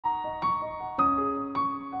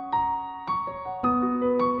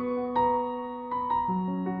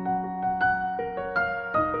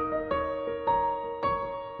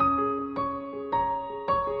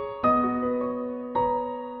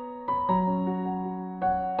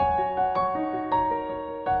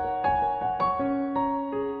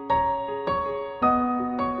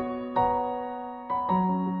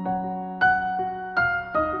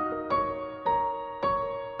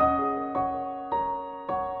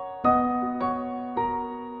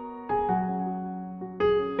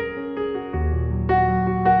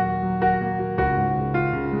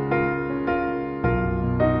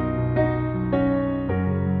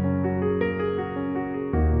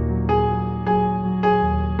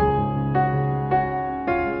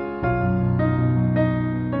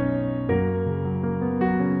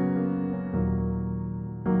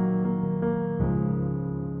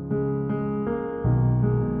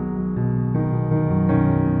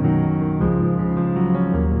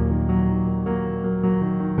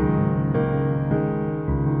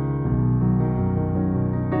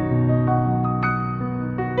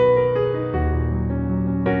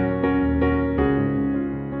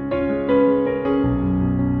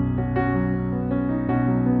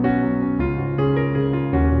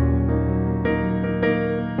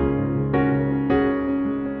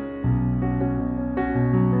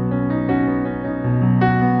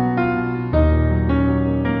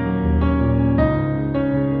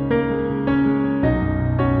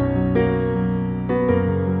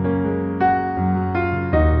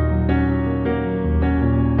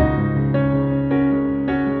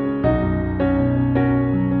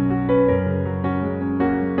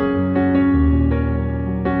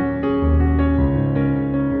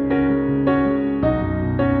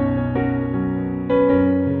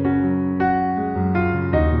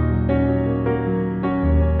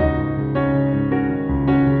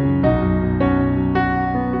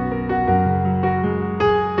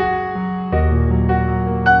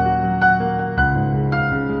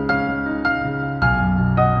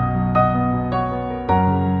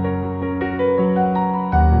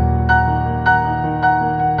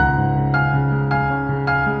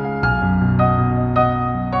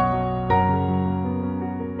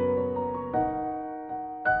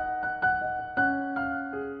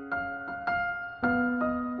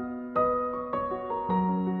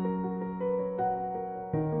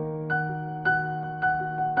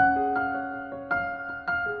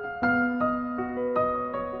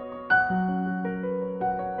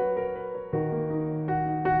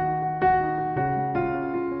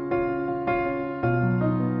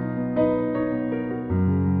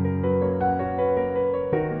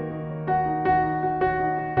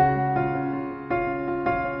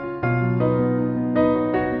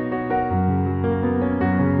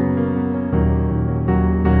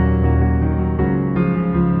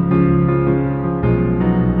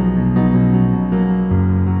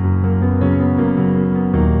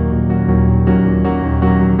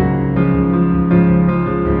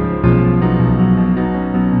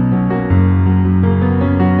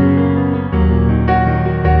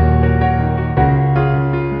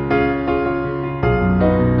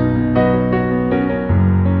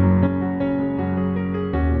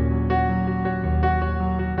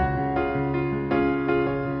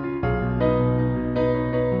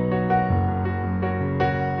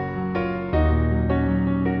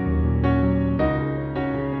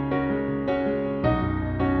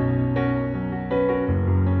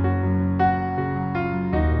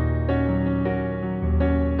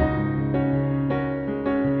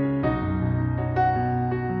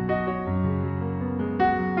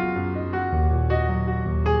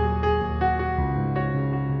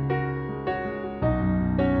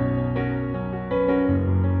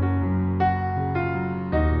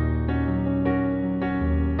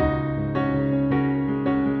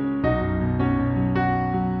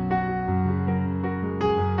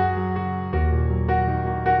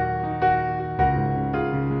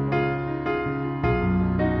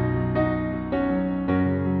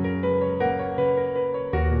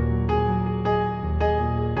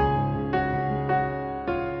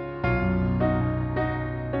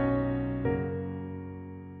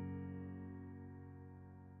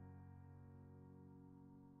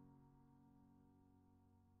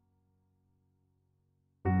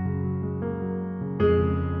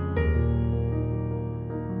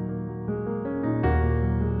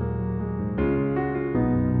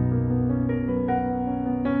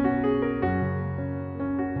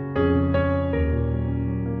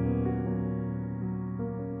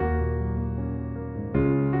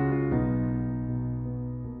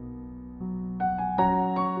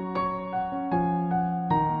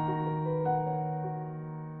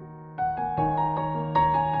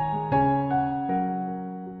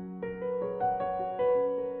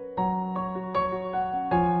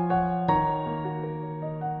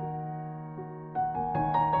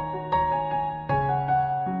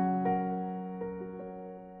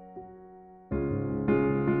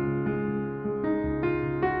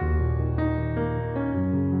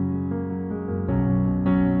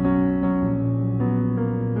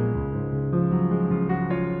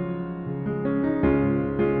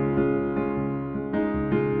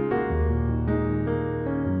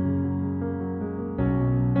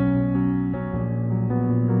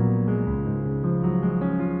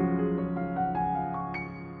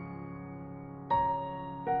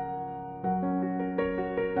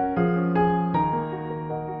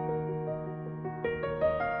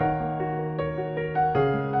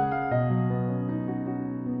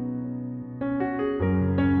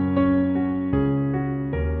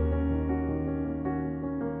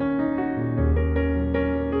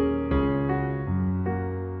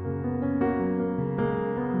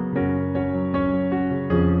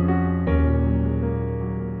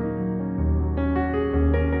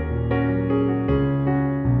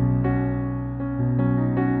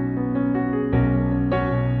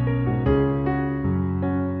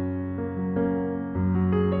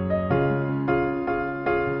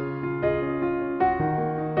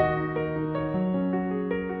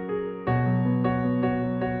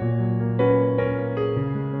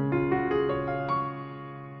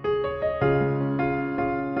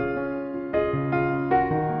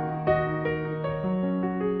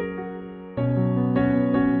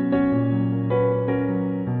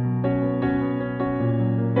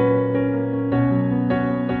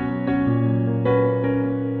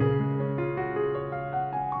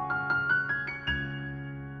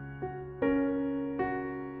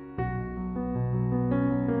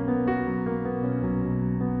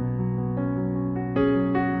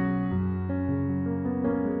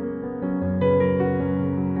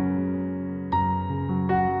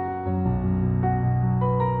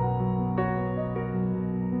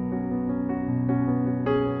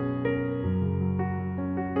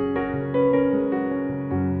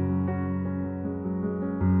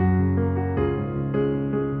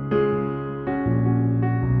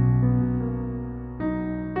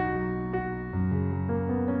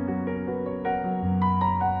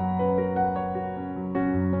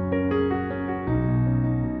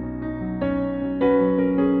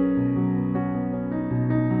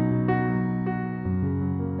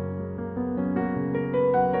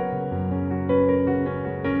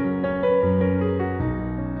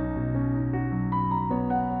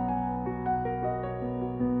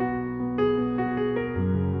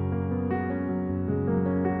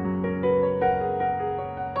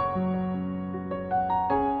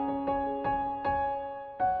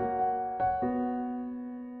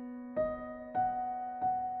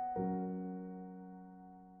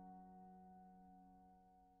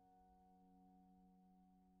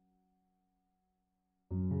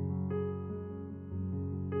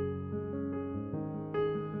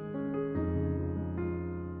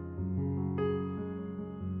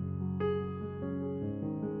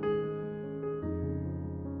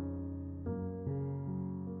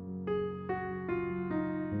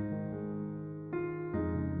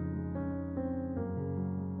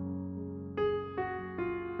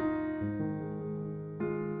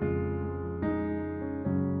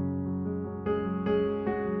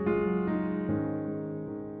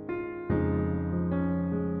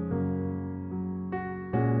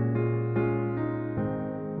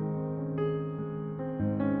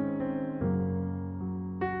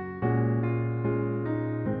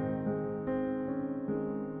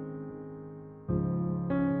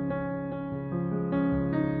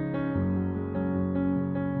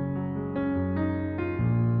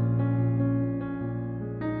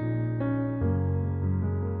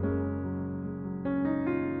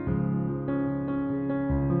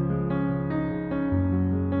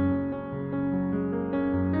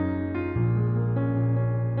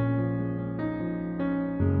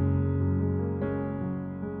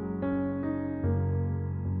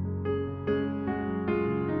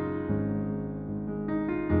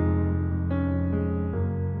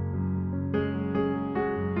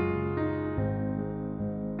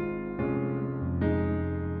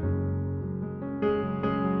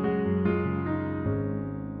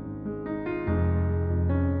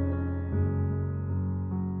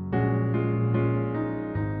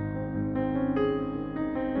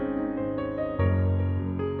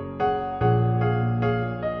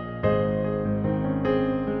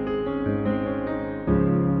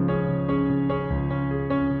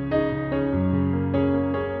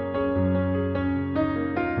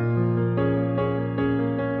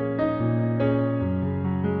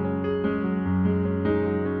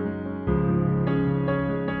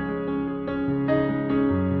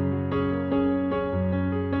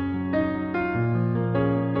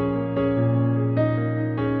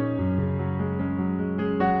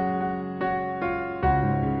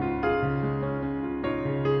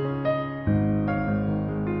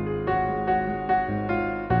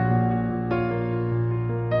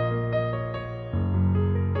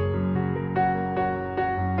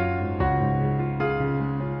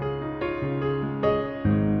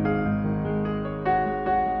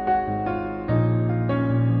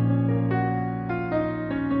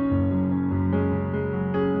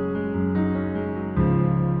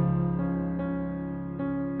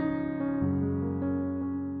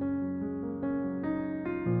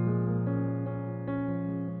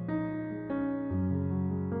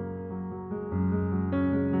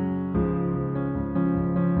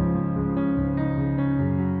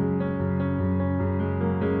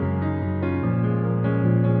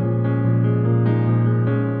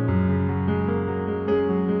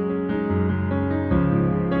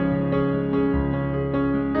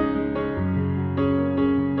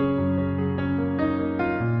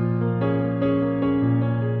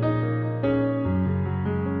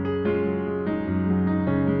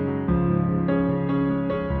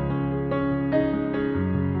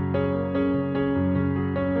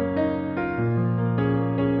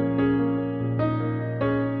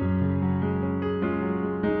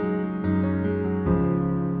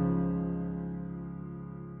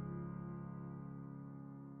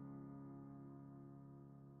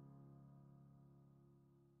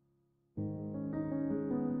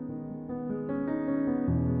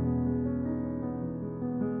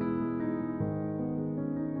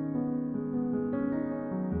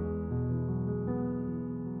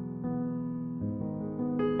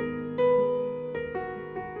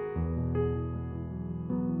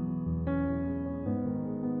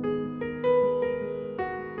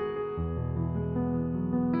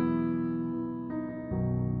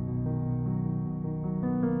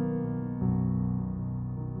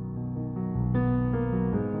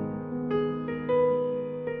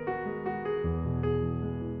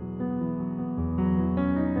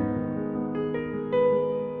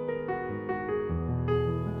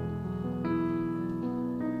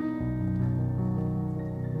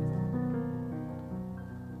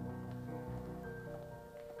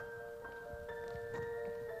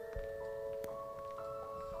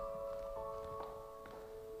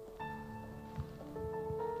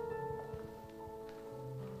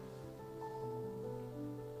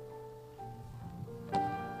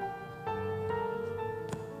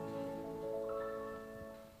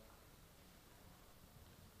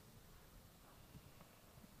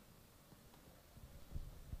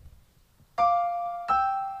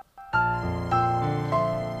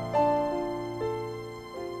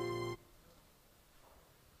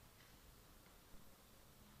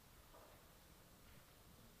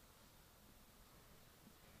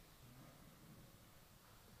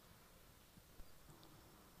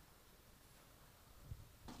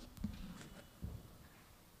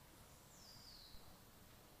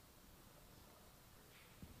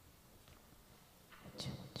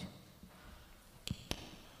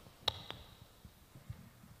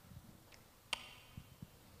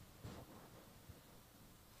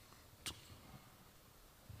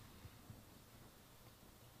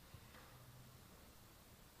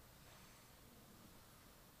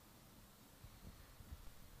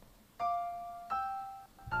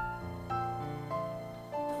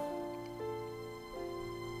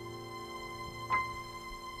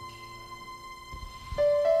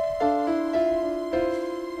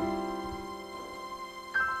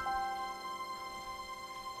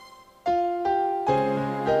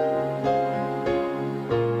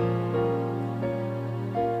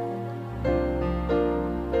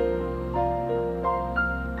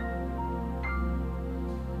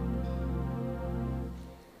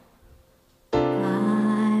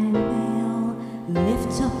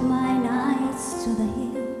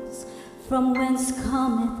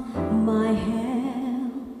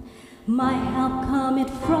My help cometh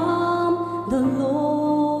from the Lord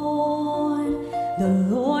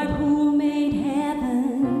who made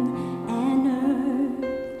heaven and earth.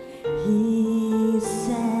 He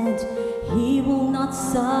said he will not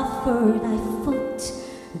suffer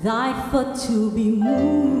thy foot to be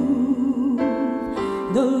moved.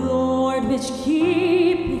 The Lord which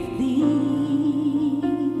keepeth thee,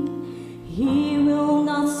 he will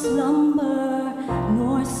not slumber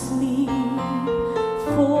nor sleep.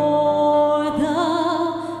 For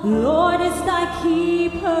the Lord is thy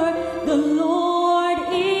keeper, the Lord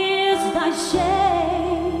is thy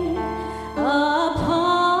shade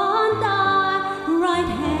upon thy right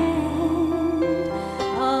hand,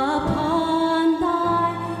 upon thy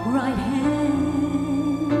right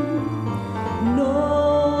hand.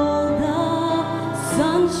 No, the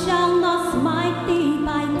sun shall not smite thee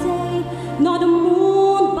by day, nor the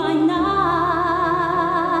moon by night.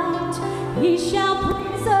 He shall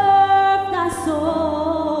preserve thy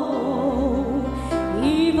soul,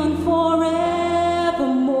 even forevermore.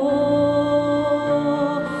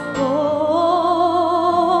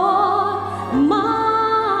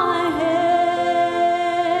 My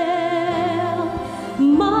help,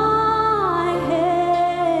 my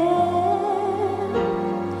help,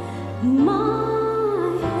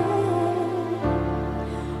 my help.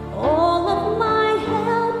 All of my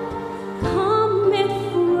help cometh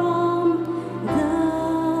from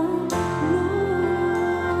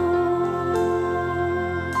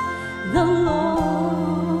the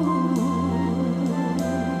Lord.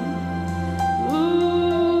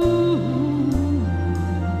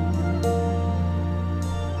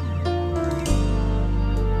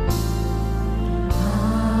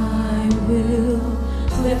 I will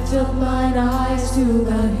lift up mine eyes to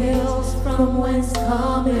the hills, from whence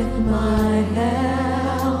cometh my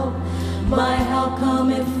help. My help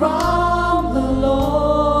cometh from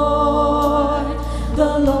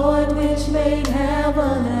the Lord which made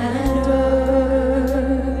heaven and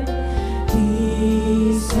earth.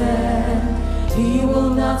 He said he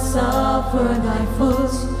will not suffer thy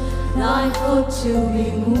foot to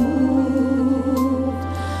be moved.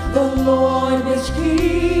 The Lord which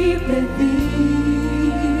keepeth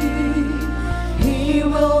thee, he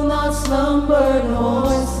will not slumber nor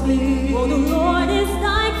sleep. Oh, the Lord is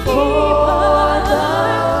thy For keeper.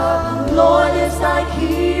 the Lord is thy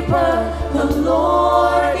keeper, the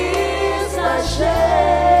Lord is thy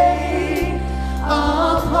shade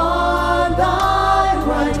upon thy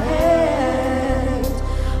right hand,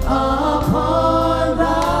 upon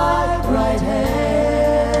thy right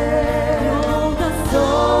hand. Oh, the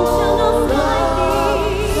sun shall not smite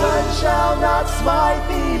thee Sun shall not smite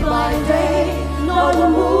thee by day, nor the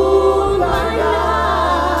moon by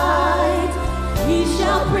night. He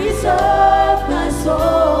shall preserve thy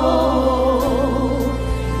soul,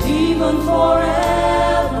 even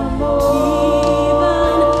forevermore.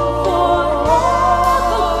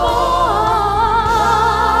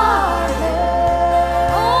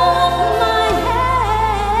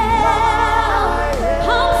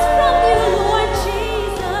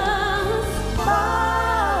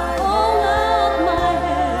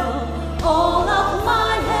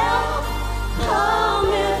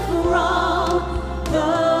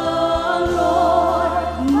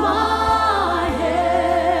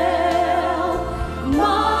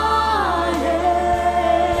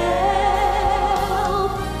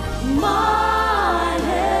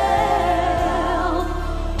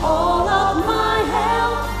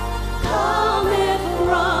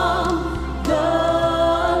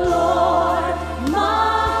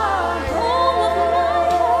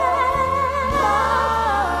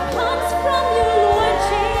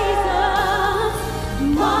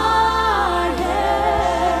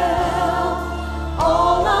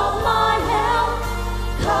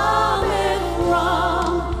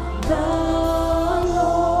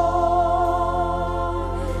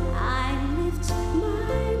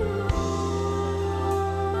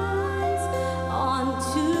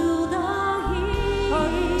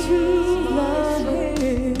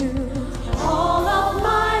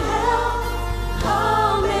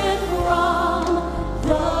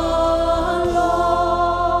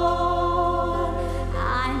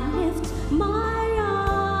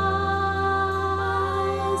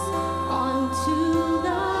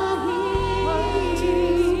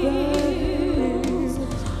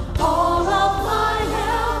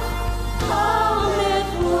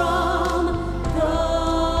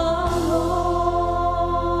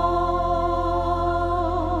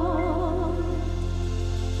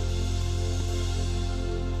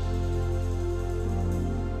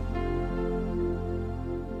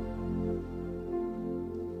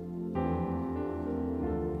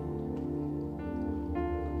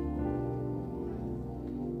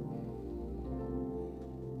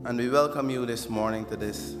 And we welcome you this morning to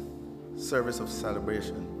this service of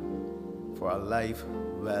celebration for a life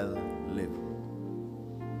well lived.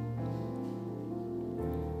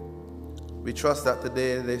 We trust that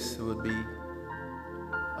today this would be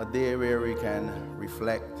a day where we can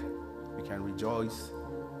reflect, we can rejoice,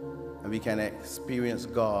 and we can experience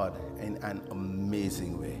God in an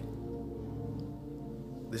amazing way.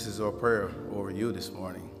 This is our prayer over you this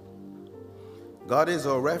morning. God is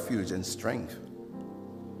our refuge and strength,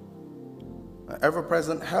 an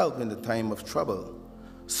ever-present help in the time of trouble.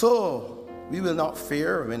 So we will not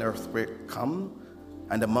fear when earthquake come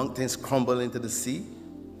and the mountains crumble into the sea.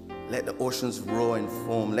 Let the oceans roar and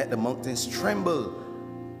foam. Let the mountains tremble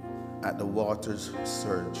at the waters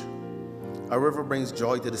surge. A river brings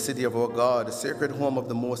joy to the city of our God, the sacred home of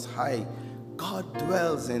the Most High. God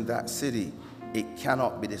dwells in that city. It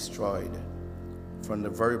cannot be destroyed. From the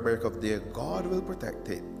very break of day, God will protect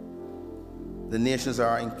it. The nations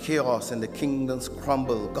are in chaos and the kingdoms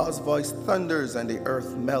crumble. God's voice thunders and the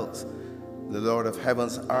earth melts. The Lord of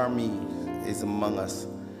heaven's army is among us.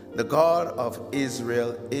 The God of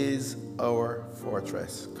Israel is our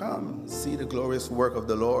fortress. Come, see the glorious work of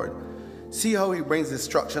the Lord. See how he brings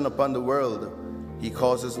destruction upon the world. He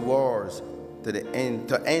causes wars to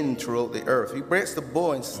end throughout the earth. He breaks the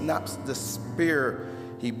bow and snaps the spear.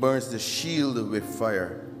 He burns the shield with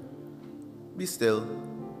fire. Be still.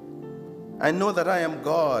 I know that I am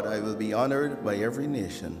God. I will be honored by every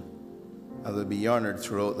nation. I will be honored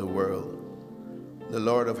throughout the world. The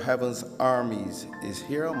Lord of heaven's armies is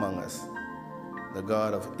here among us. The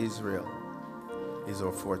God of Israel is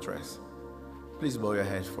our fortress. Please bow your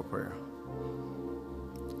heads for prayer.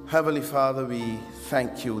 Heavenly Father, we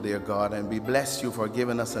thank you, dear God, and we bless you for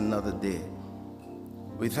giving us another day.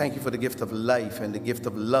 We thank you for the gift of life and the gift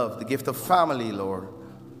of love, the gift of family, Lord.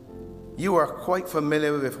 You are quite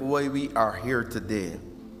familiar with why we are here today,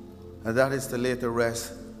 and that is to lay to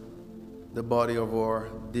rest the body of our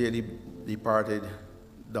dearly departed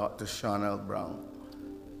Dr. Shonelle Brown.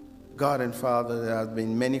 God and Father, there have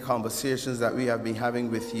been many conversations that we have been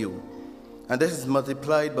having with you. And this is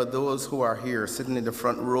multiplied by those who are here, sitting in the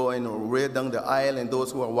front row and way down the aisle, and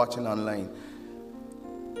those who are watching online.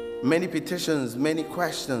 Many petitions, many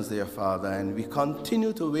questions, dear Father, and we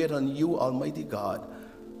continue to wait on you, Almighty God,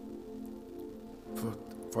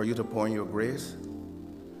 for you to pour in your grace,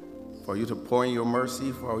 for you to pour in your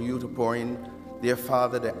mercy, for you to pour in, dear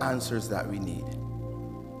Father, the answers that we need.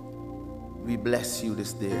 We bless you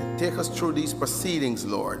this day. Take us through these proceedings,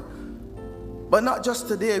 Lord. But not just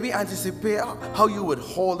today. We anticipate how you would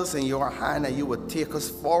hold us in your hand and you would take us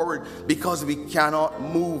forward, because we cannot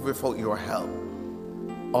move without your help.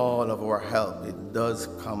 All of our help, it does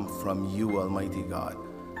come from you, Almighty God.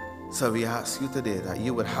 So we ask you today that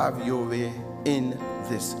you would have your way in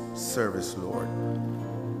this service, Lord.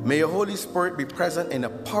 May your Holy Spirit be present in a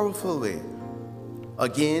powerful way.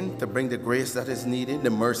 Again, to bring the grace that is needed, the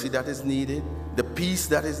mercy that is needed, the peace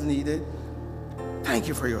that is needed. Thank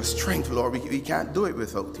you for your strength, Lord. We can't do it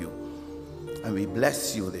without you. And we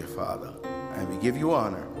bless you, dear Father. And we give you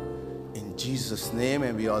honor. In Jesus' name,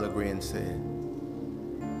 and we all agree and say,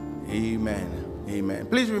 amen. Amen.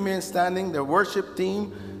 Please remain standing. The worship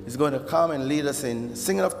team is going to come and lead us in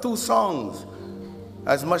singing of 2 songs.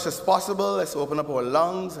 As much as possible, let's open up our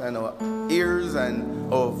lungs and our ears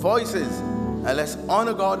and our voices. And let's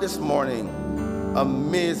honor God this morning.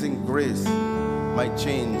 Amazing grace. My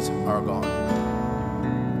chains are gone.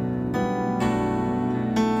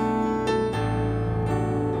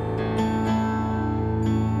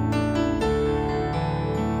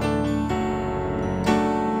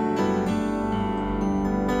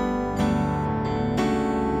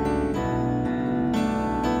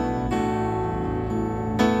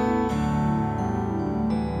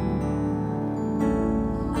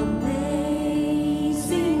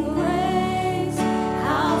 Amazing grace,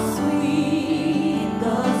 how sweet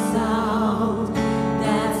the sound.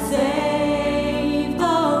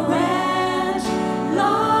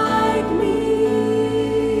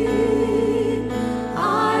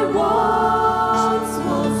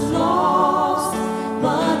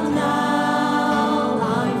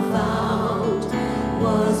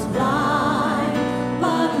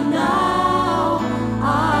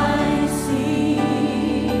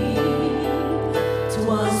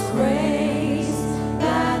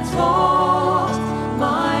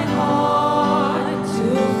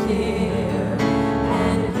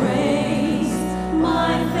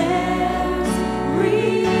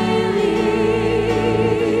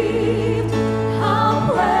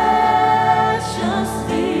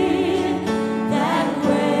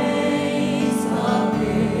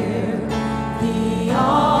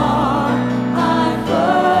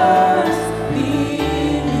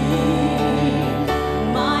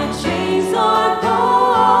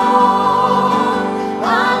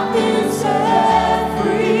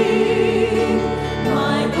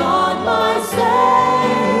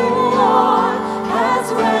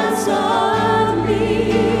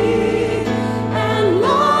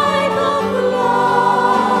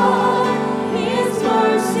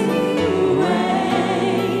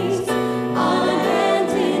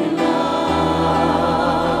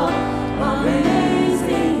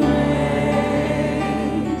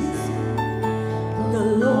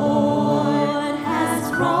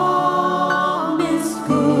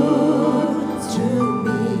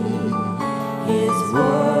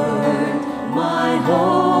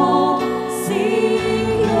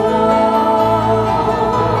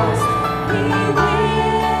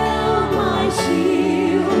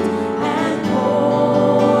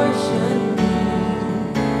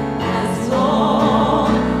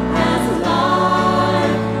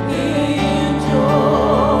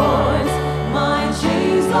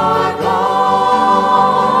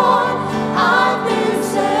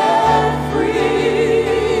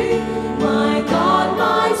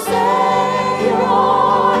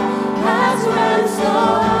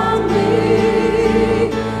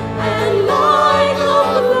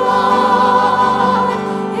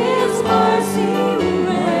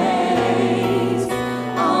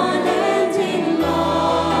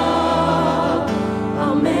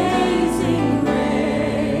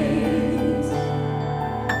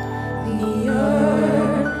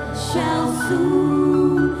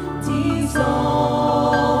 soon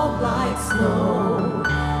dissolve like snow.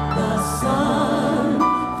 The sun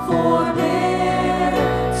forbear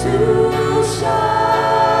to shine,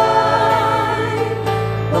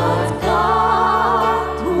 but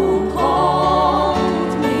God who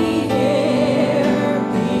called me here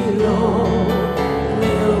below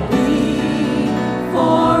will be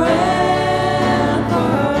forever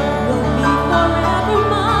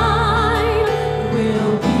mine,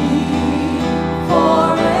 will be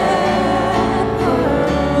forever.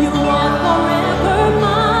 You are forever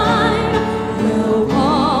mine, will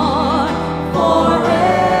are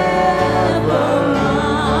forever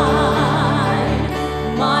mine.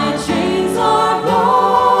 My chains are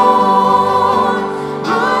gone,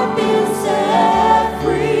 I've been set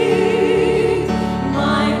free.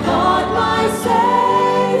 My God, my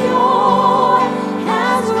Savior,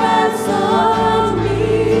 has ransomed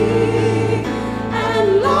me,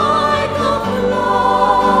 and like a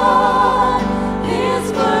flood,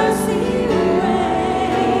 His mercy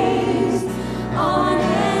raised,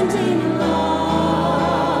 unending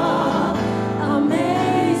love,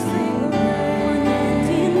 amazing grace,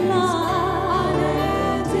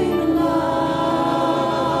 unending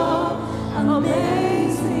love,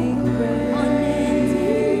 amazing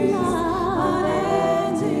grace,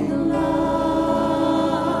 unending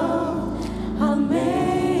love,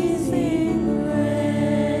 amazing grace.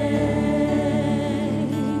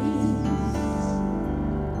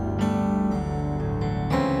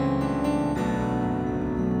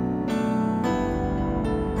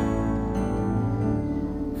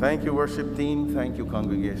 Thank you, worship team. Thank you,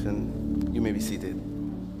 congregation. You may be seated.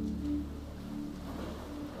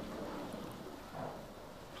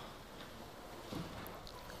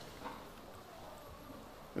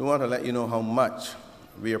 We want to let you know how much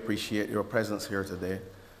we appreciate your presence here today.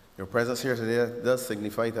 Your presence here today does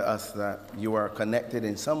signify to us that you are connected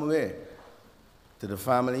in some way to the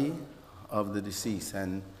family of the deceased,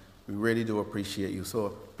 and we really do appreciate you.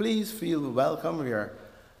 So please feel welcome. We are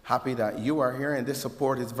happy that you are here, and this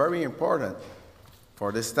support is very important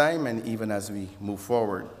for this time and even as we move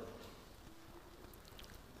forward.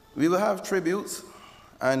 We will have tributes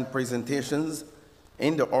and presentations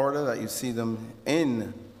in the order that you see them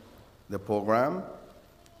in the program.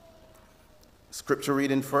 Scripture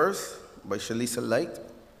reading first by Shalisa Light.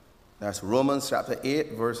 That's Romans chapter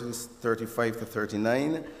 8, verses 35 to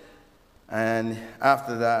 39. And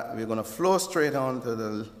after that, we're going to flow straight on to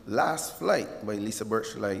the last flight by Lisa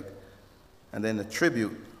Birchlight, and then a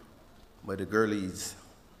tribute by the Girlies.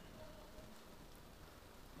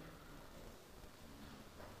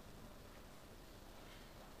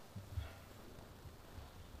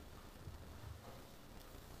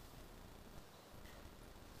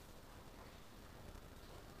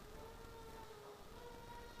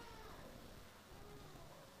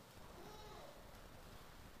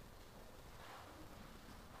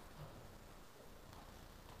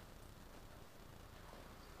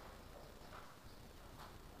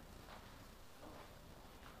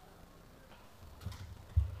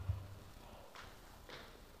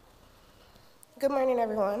 Good morning,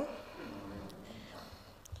 everyone.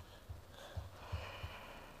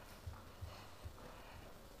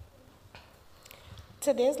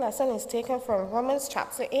 Today's lesson is taken from Romans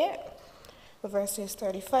chapter 8, verses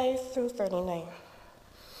 35 through 39.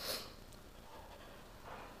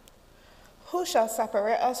 Who shall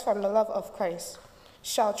separate us from the love of Christ?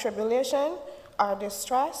 Shall tribulation, or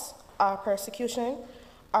distress, or persecution,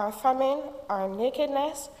 or famine, or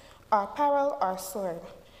nakedness, or peril, or sword?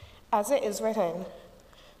 As it is written,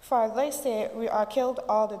 for thy sake we are killed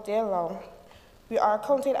all the day long. We are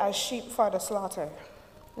counted as sheep for the slaughter.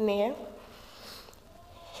 Nay,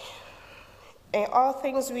 in all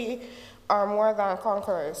things we are more than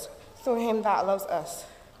conquerors, through him that loves us.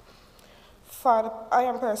 For I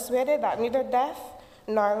am persuaded that neither death,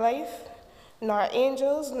 nor life, nor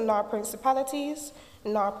angels, nor principalities,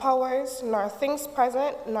 nor powers, nor things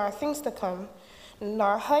present, nor things to come,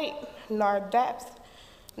 nor height, nor depth,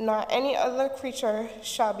 nor any other creature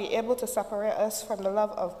shall be able to separate us from the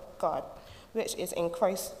love of God, which is in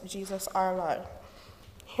Christ Jesus our Lord.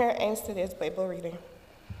 Here ends today's Bible reading.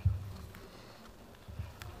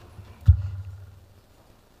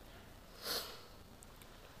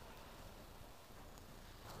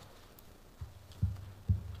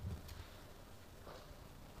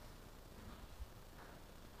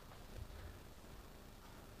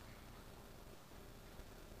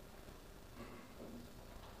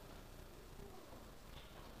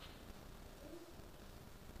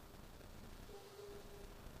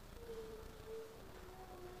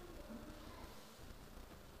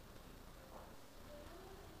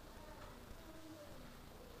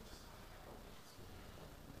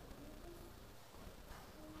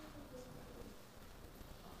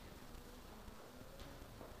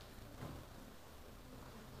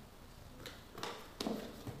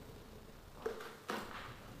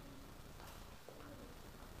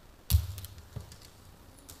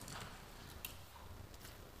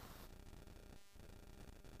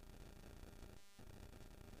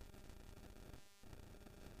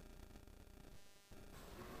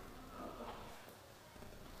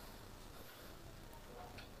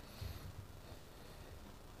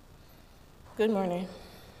 Good morning.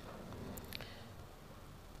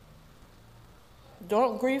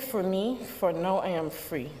 Don't grieve for me, for now I am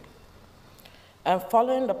free. I'm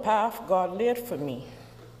following the path God laid for me.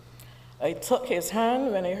 I took his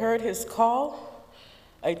hand when I heard his call.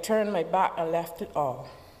 I turned my back and left it all.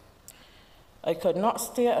 I could not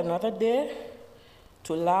stay another day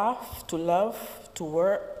to laugh, to love, to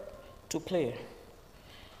work, to play.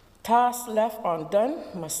 Tasks left undone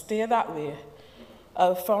must stay that way.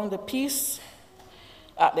 I've found the peace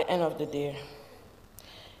at the end of the day.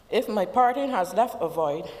 If my parting has left a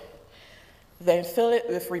void, then fill it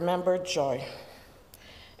with remembered joy.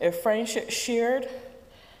 If friendship shared,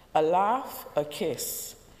 a laugh, a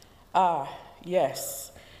kiss. Ah,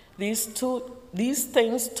 yes, these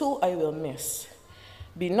things too I will miss.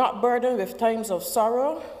 Be not burdened with times of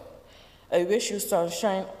sorrow. I wish you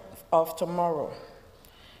sunshine of tomorrow.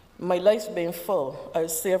 My life's been full,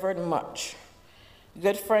 I've savored much.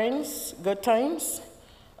 Good friends, good times,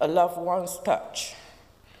 a loved one's touch.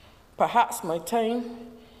 Perhaps my time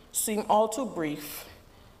seemed all too brief.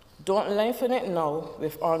 Don't lengthen it now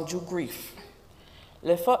with undue grief.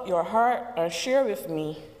 Lift up your heart and share with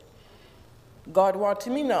me. God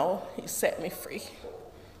wanted me now, he set me free.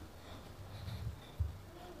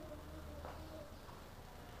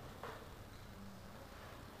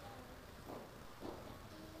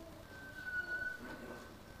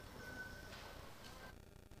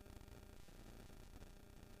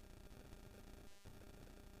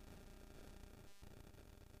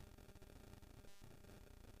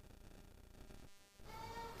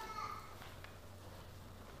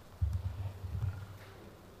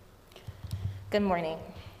 Good morning.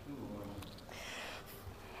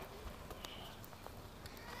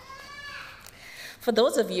 For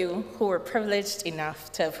those of you who were privileged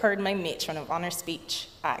enough to have heard my matron of honor speech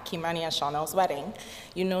at Kimani and Shonelle's wedding,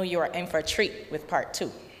 you know you are in for a treat with part 2.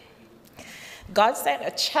 God sent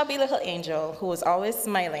a chubby little angel who was always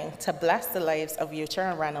smiling to bless the lives of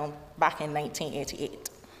Yucha and Ranald back in 1988.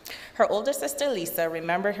 Her older sister Lisa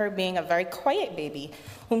remembered her being a very quiet baby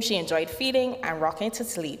whom she enjoyed feeding and rocking to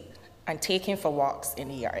sleep and taking for walks in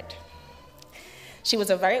the yard. She was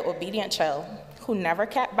a very obedient child who never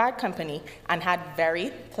kept bad company and had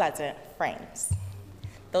very pleasant friends.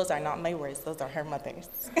 Those are not my words, those are her mother's.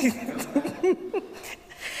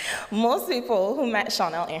 Most people who met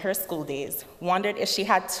Shonelle in her school days wondered if she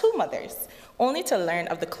had 2 mothers, only to learn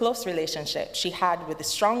of the close relationship she had with the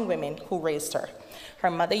strong women who raised her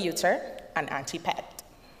mother Yuter and Auntie Pet.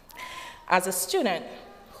 As a student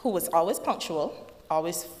who was always punctual,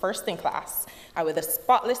 always first in class, and with a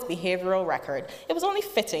spotless behavioral record, it was only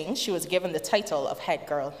fitting she was given the title of head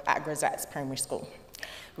girl at Grisette's Primary School,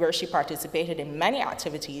 where she participated in many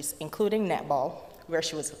activities, including netball, where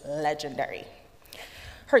she was legendary.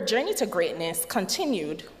 Her journey to greatness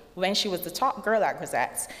continued when she was the top girl at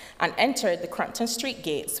Grisette's and entered the Crumpton Street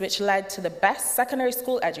gates, which led to the best secondary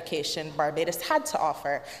school education Barbados had to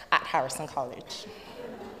offer at Harrison College.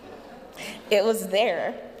 It was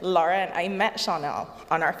there Laura and I met Shonelle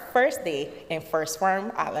on our first day in first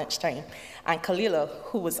form at lunchtime, and Kalila,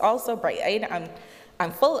 who was also bright-eyed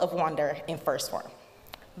and full of wonder in first form.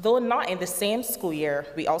 Though not in the same school year,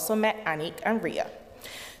 we also met Anik and Rhea.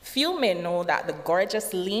 Few may know that the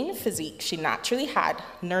gorgeous lean physique she naturally had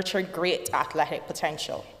nurtured great athletic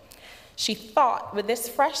potential. She thought with this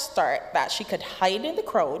fresh start that she could hide in the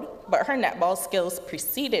crowd, but her netball skills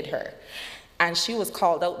preceded her, and she was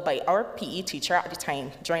called out by our PE teacher at the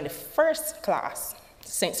time during the first class,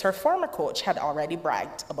 since her former coach had already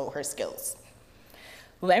bragged about her skills.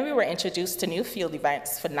 When we were introduced to new field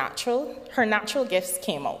events for her natural gifts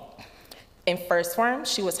came out. In first form,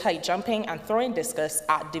 she was high jumping and throwing discus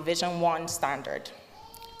at Division I standard,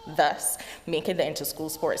 thus making the inter-school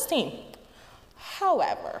sports team.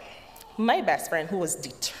 However, my best friend, who was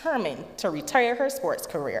determined to retire her sports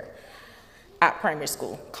career at primary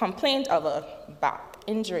school, complained of a back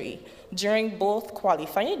injury during both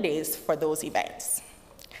qualifying days for those events.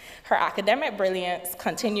 Her academic brilliance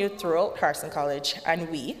continued throughout Harrison College, and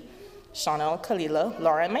we, Shonelle, Kalila,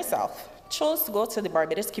 Laura, and myself, chose to go to the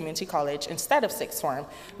Barbados Community College instead of sixth form,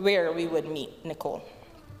 where we would meet Nicole.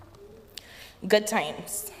 Good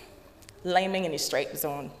times, liming in the strike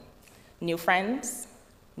zone, new friends,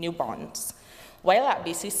 new bonds. While at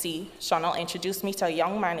BCC, Shonelle introduced me to a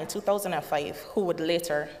young man in 2005 who would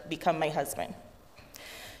later become my husband.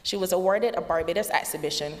 She was awarded a Barbados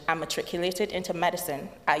exhibition and matriculated into medicine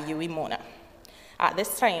at UWI Mona. At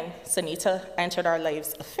this time, Sunita entered our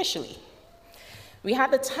lives officially. We had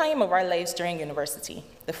the time of our lives during university.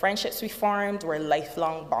 The friendships we formed were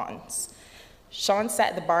lifelong bonds. Sean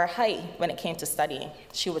set the bar high when it came to studying.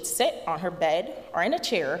 She would sit on her bed or in a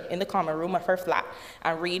chair in the common room of her flat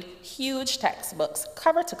and read huge textbooks,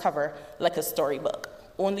 cover to cover, like a storybook,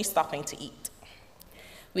 only stopping to eat.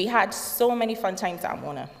 We had so many fun times at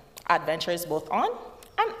Mona, adventures both on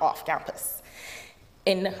and off campus.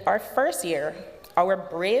 In our first year, our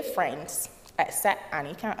brave friends, except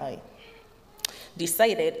Annie Can't I,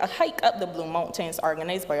 decided a hike up the Blue Mountains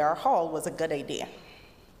organized by our hall was a good idea.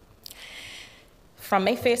 From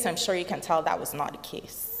my face, I'm sure you can tell that was not the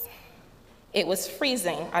case. It was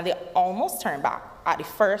freezing, and they almost turned back at the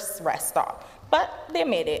first rest stop, but they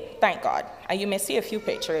made it, thank God. And you may see a few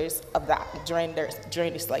pictures of that during the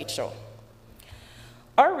slideshow.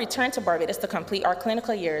 Our return to Barbados to complete our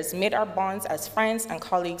clinical years made our bonds as friends and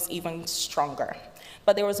colleagues even stronger.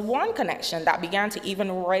 But there was one connection that began to even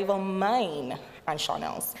rival mine and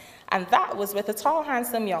Shonelle's, and that was with a tall,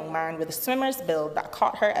 handsome young man with a swimmer's build that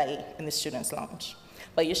caught her eye in the students' lounge.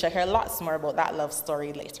 But you shall hear lots more about that love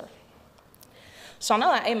story later.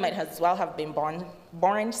 Shonelle and I might as well have been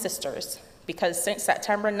born sisters, because since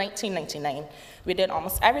September 1999, we did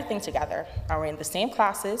almost everything together, and were in the same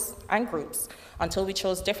classes and groups until we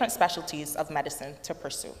chose different specialties of medicine to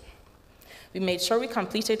pursue. We made sure we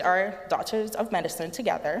completed our Doctors of Medicine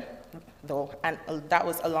together, though, and that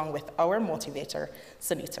was along with our motivator,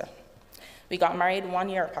 Sunita. We got married 1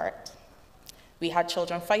 year apart. We had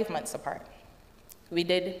children 5 months apart. We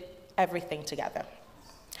did everything together.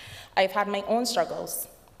 I've had my own struggles,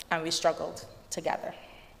 and we struggled together.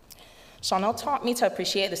 Shonelle taught me to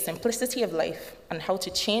appreciate the simplicity of life and how to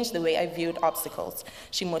change the way I viewed obstacles.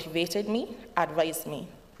 She motivated me, advised me,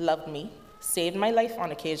 loved me, saved my life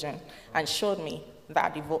on occasion, and showed me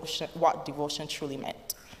that what devotion truly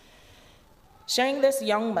meant. Sharing this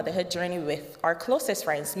young motherhood journey with our closest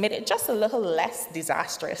friends made it just a little less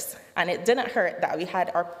disastrous, and it didn't hurt that we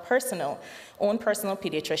had our own personal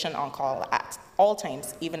pediatrician on call at all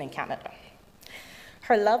times, even in Canada.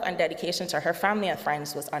 Her love and dedication to her family and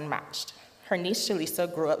friends was unmatched. Her niece,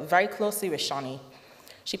 Shalisa, grew up very closely with Shawnee.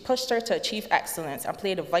 She pushed her to achieve excellence and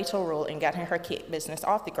played a vital role in getting her cake business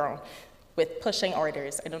off the ground with pushing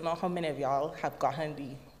orders. I don't know how many of y'all have gotten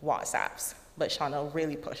the WhatsApps, but Shonelle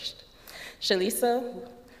really pushed. Shalisa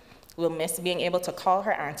will miss being able to call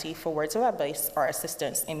her auntie for words of advice or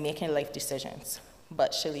assistance in making life decisions.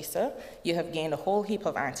 But Shalisa, you have gained a whole heap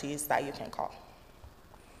of aunties that you can call.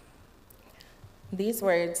 These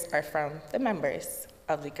words are from the members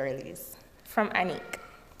of the girlies. From Anik.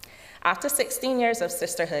 After 16 years of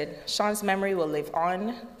sisterhood, Sean's memory will live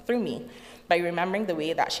on through me by remembering the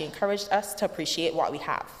way that she encouraged us to appreciate what we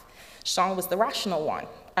have. Sean was the rational one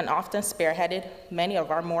and often spearheaded many of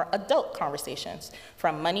our more adult conversations,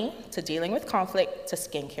 from money to dealing with conflict to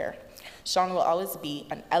skincare. Sean will always be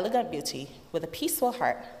an elegant beauty with a peaceful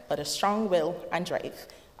heart, but a strong will and drive.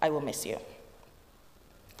 I will miss you.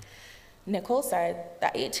 Nicole said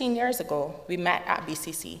that 18 years ago, we met at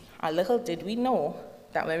BCC, and little did we know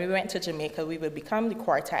that when we went to Jamaica, we would become the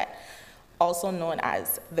quartet, also known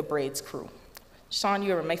as the Braids Crew. Sean,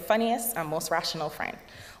 you were my funniest and most rational friend,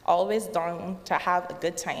 always down to have a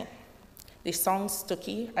good time. The song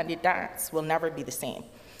Stooky and the dance will never be the same.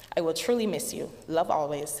 I will truly miss you. Love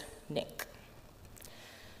always, Nick.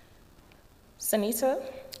 Sunita,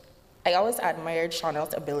 I always admired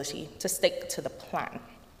Shonelle's ability to stick to the plan.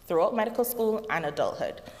 Throughout medical school and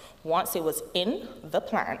adulthood, once it was in the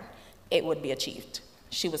plan, it would be achieved.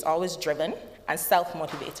 She was always driven and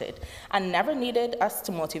self-motivated and never needed us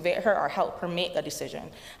to motivate her or help her make a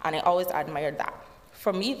decision, and I always admired that.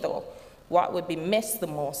 For me, though, what would be missed the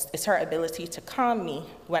most is her ability to calm me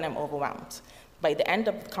when I'm overwhelmed. By the end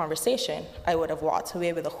of the conversation, I would have walked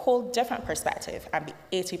away with a whole different perspective and be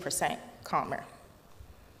 80% calmer.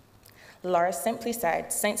 Laura simply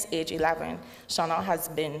said, since age 11, Shonelle has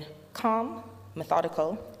been calm,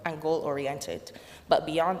 methodical, and goal-oriented, but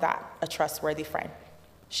beyond that, a trustworthy friend.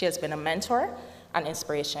 She has been a mentor, an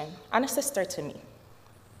inspiration, and a sister to me.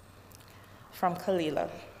 From Kalila,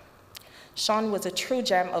 Sean was a true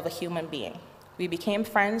gem of a human being. We became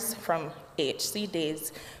friends from AHC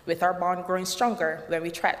days, with our bond growing stronger when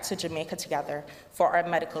we trekked to Jamaica together for our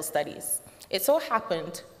medical studies. It so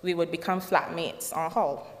happened we would become flatmates on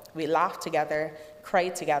hall. We laughed together,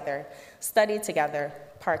 cried together, studied together,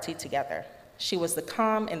 partied together. She was the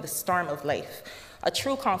calm in the storm of life, a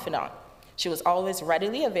true confidant. She was always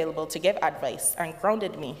readily available to give advice and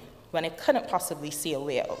grounded me when I couldn't possibly see a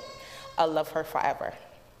way out. I'll love her forever.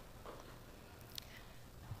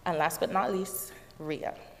 And last but not least,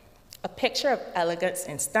 Rhea. A picture of elegance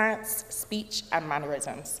in stance, speech, and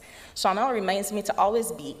mannerisms. Shonelle reminds me to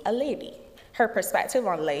always be a lady. Her perspective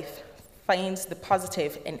on life finds the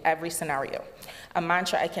positive in every scenario, a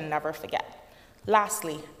mantra I can never forget.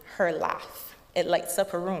 Lastly, her laugh. It lights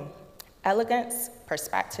up a room. Elegance,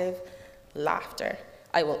 perspective, laughter.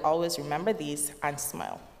 I will always remember these and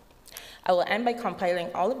smile. I will end by compiling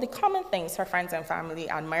all of the common things her friends and family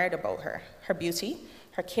admired about her. Her beauty,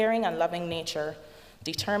 her caring and loving nature,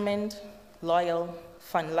 determined, loyal,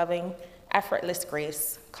 fun-loving, effortless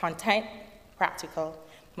grace, content, practical,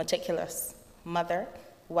 meticulous, mother,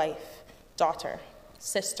 wife, daughter,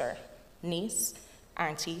 sister, niece,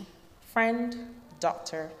 auntie, friend,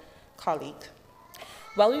 doctor, colleague.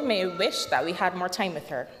 While we may wish that we had more time with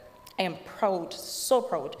her, I am proud, so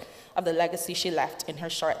proud, of the legacy she left in her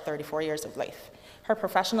short 34 years of life. Her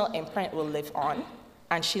professional imprint will live on,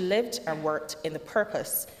 and she lived and worked in the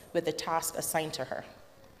purpose with the task assigned to her.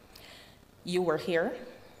 You were here,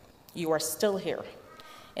 you are still here,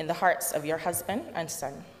 in the hearts of your husband and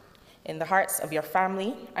son, in the hearts of your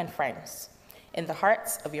family and friends, in the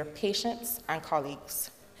hearts of your patients and colleagues.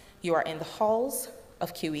 You are in the halls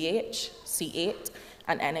of QEH, C8,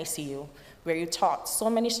 and NICU, where you taught so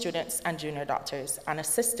many students and junior doctors and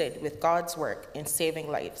assisted with God's work in saving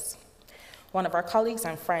lives. One of our colleagues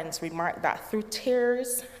and friends remarked that through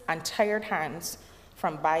tears and tired hands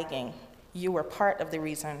from begging, you were part of the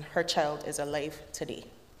reason her child is alive today.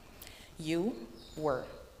 You were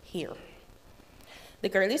here. The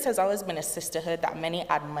Girlies has always been a sisterhood that many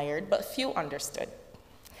admired, but few understood.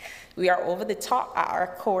 We are over the top at our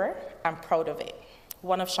core and proud of it.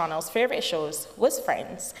 One of Shonelle's favorite shows was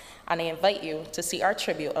Friends, and I invite you to see our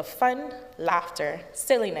tribute of fun, laughter,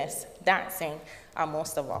 silliness, dancing, and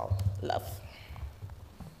most of all, love.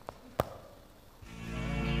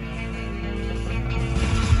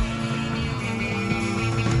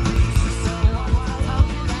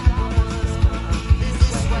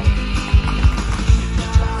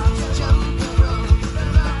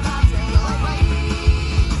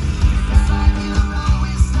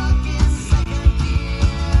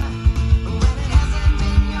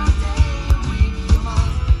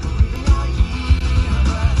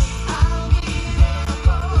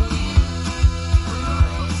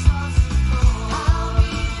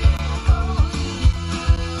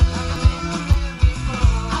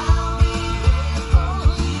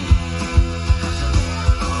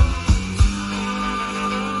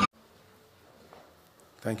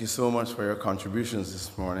 Thank you so much for your contributions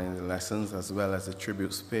this morning, the lessons as well as the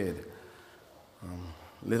tributes paid.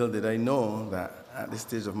 Little did I know that at this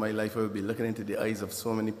stage of my life I would be looking into the eyes of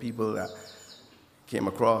so many people that came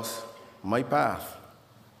across my path,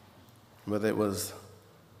 whether it was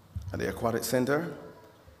at the Aquatic Center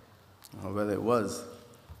or whether it was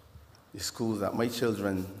the schools that my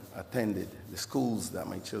children attended,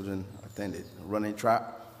 running track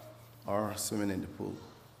or swimming in the pool.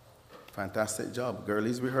 Fantastic job.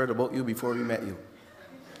 Girlies, we heard about you before we met you.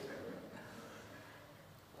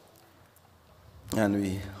 And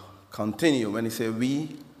we continue. When you say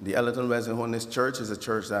we, the Ellerton Wesley Holiness Church is a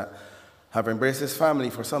church that have embraced this family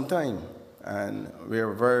for some time. And we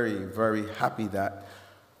are very, very happy that,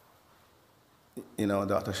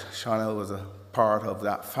 Dr. Shonelle was a part of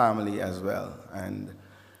that family as well. And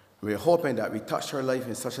we're hoping that we touched her life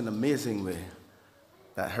in such an amazing way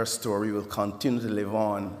that her story will continue to live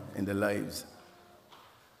on in the lives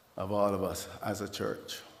of all of us as a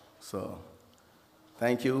church. So,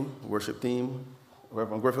 thank you, worship team.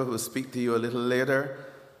 Reverend Griffith will speak to you a little later,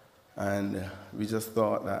 and we just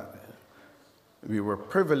thought that we were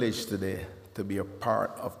privileged today to be a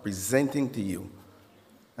part of presenting to you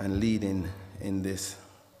and leading in this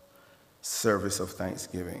service of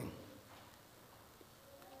Thanksgiving.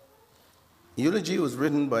 Eulogy was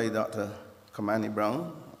written by Dr. Kamani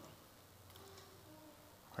Brown,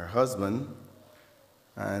 her husband,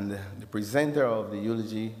 and the presenter of the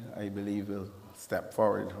eulogy, I believe, will step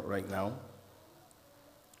forward right now.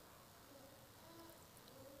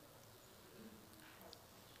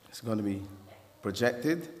 It's going to be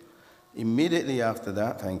projected. Immediately after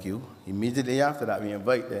that, thank you, immediately after that, we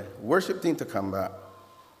invite the worship team to come back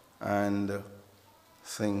and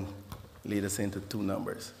lead us into 2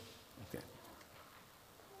 numbers.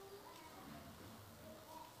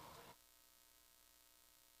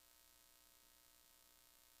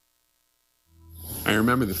 I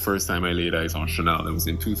remember the first time I laid eyes on Shonelle. It was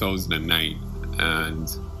in 2009, and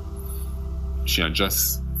she had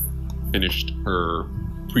just finished her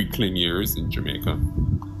pre-clin years in Jamaica,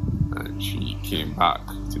 and she came back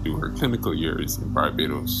to do her clinical years in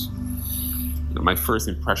Barbados. My first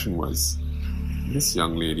impression was, this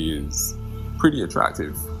young lady is pretty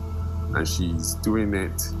attractive, and she's doing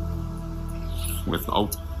it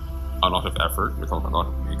without a lot of effort, without a lot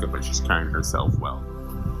of makeup, but she's carrying herself well.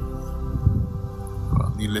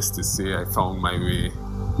 needless to say, I found my way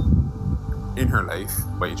in her life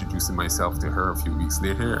by introducing myself to her a few weeks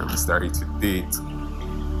later, and we started to date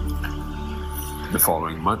the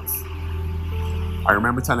following month. I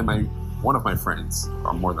remember telling one of my friends,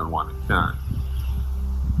 or more than one, I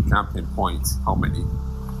can't pinpoint how many,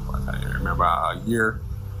 but I remember a year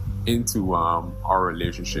into our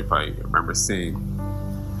relationship, I remember saying,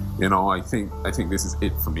 I think this is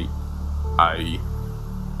it for me. I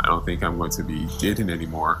don't think I'm going to be dating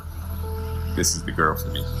anymore. This is the girl for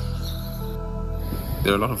me.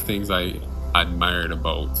 There are a lot of things I admired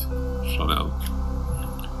about Shonelle.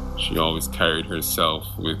 She always carried herself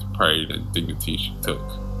with pride and dignity. She took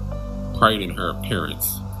pride in her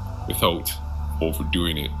appearance without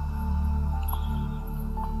overdoing it.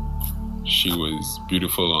 She was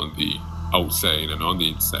beautiful on the outside and on the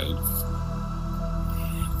inside.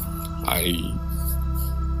 I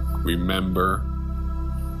remember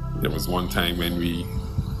there was one time when we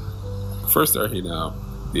first started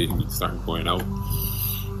dating, we started going out.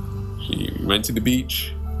 We went to the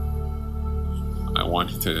beach. I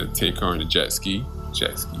wanted to take her on a jet ski.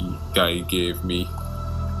 Jet ski guy gave me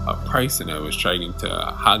a price, and I was trying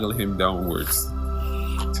to haggle him downwards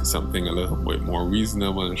to something a little bit more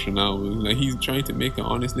reasonable. And Shonelle was like, he's trying to make an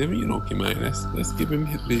honest living. Okay, man, let's give him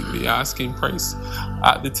the asking price.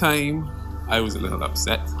 At the time, I was a little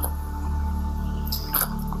upset,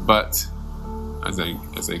 but as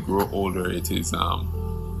I grow older, it is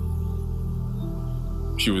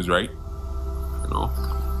she was right.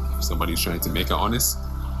 If somebody's trying to make an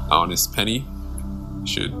honest penny,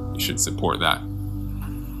 you should support that.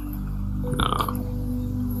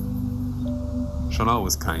 Shonelle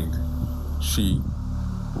was kind. She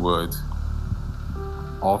would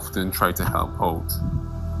often try to help out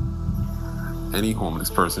any homeless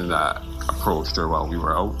person that approached her while we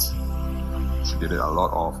were out. She did it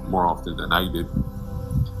more often than I did.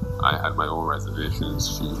 I had my own reservations.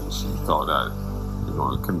 She thought that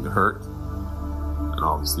it couldn't hurt, and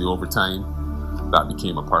obviously over time that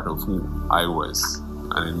became a part of who I was,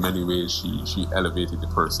 and in many ways she elevated the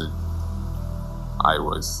person I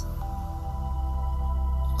was.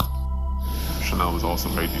 Shonelle was also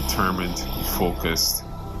very determined, focused,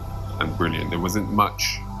 and brilliant. There wasn't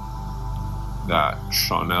much that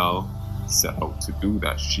Shonelle set out to do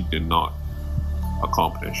that she did not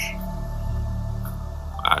accomplish.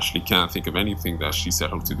 I actually can't think of anything that she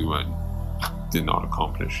set out to do and did not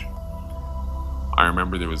accomplish. I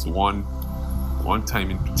remember there was one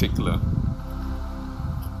time in particular,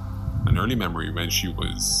 an early memory when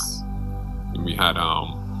we had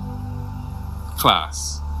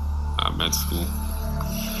class at med school.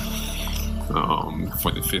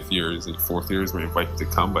 For the 5th years and 4th years were invited to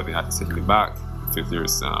come, but they had to sit in the back. The 5th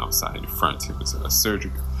years sat in the front. It was a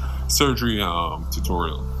surgery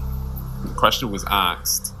tutorial. The question was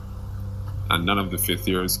asked, and none of the 5th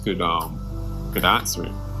years could answer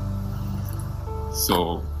it.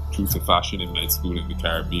 So, true to fashion in med school in the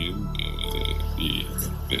Caribbean, the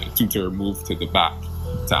tutor moved to the back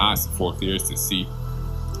to ask the 4th years to see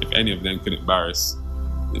if any of them could embarrass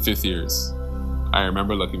the 5th years. I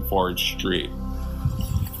remember looking forward straight,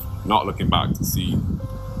 not looking back to see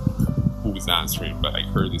who was answering, but I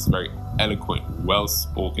heard this very eloquent,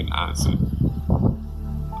 well-spoken answer,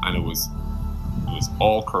 and it was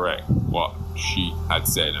all correct what she had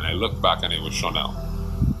said. And I looked back and it was Shonelle.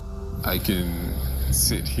 I can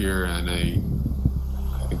sit here and I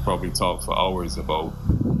can probably talk for hours about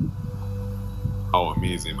how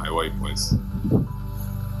amazing my wife was,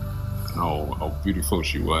 how beautiful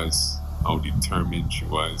she was, how determined she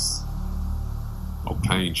was, how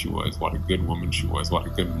kind she was, what a good woman she was, what a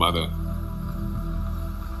good mother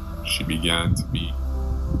she began to be.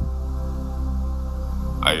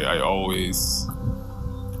 I always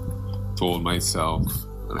told myself,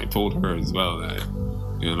 and I told her as well, that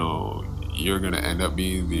you're gonna end up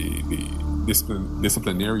being the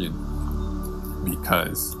disciplinarian,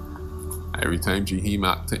 because every time Jaheem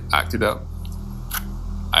acted up,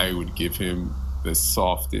 I would give him the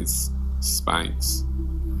softest spanks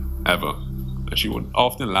ever. And she would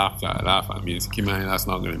often laugh at me and say, "Kimani, that's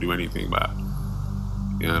not gonna do anything," but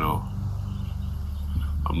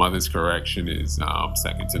a mother's correction is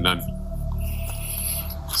second to none.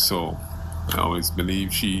 So I always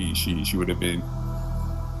believe she would have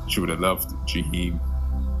loved Jaheem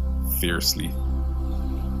fiercely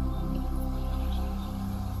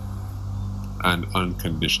and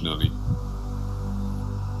unconditionally.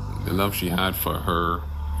 The love she had for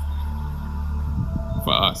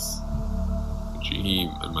us, Jaheem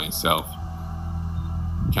and myself,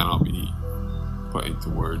 cannot be put into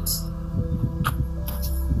words.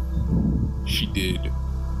 She did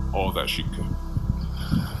all that she could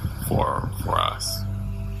for us.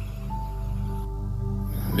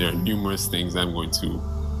 There are numerous things I'm going to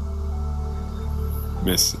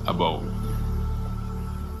miss about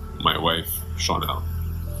my wife, Shonelle.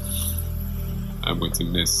 I'm going to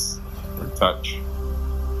miss her touch.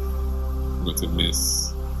 I'm going to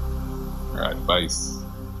miss her advice.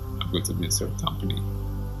 I'm going to miss her company.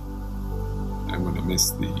 I'm going to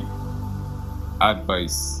miss the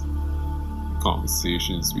advice, the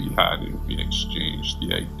conversations we had and we exchanged,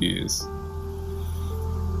 the ideas,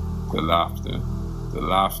 the laughter. The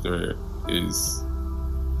laughter is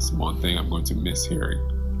one thing I'm going to miss hearing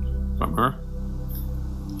from her.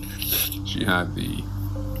 She had the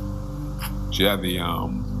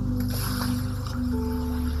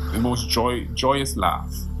most joyous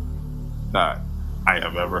laugh that I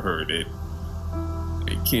have ever heard. It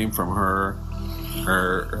came from her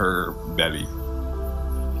belly.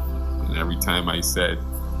 And every time I said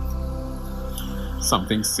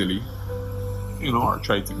something silly, or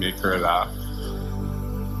tried to make her laugh,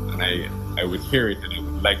 and I would hear it and it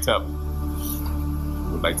would light up.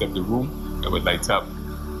 It would light up the room. It would light up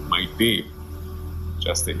my day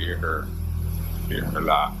just to hear her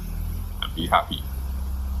laugh and be happy.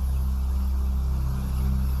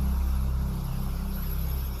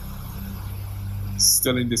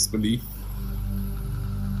 Still in disbelief,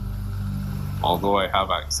 although I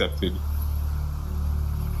have accepted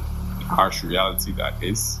the harsh reality that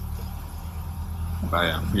is, I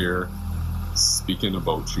am here speaking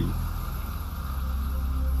about you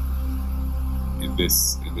in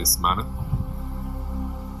this manner.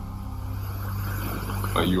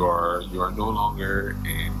 But you are no longer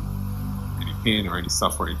in any pain or any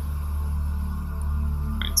suffering.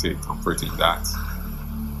 I take comfort in that.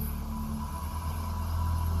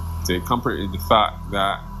 Take comfort in the fact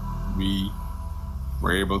that we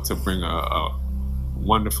were able to bring a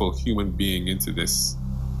wonderful human being into this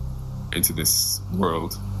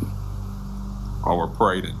world. Our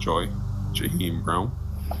pride and joy, Jaheim Brown.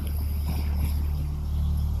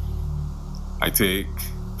 I take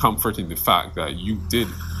comfort in the fact that you did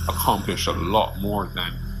accomplish a lot more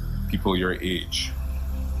than people your age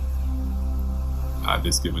at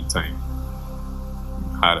this given time.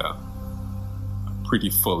 You had a pretty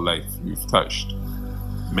full life. You've touched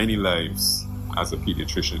many lives as a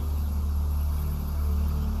pediatrician,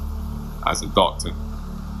 as a doctor,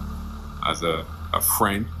 as a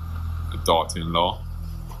friend, a daughter-in-law,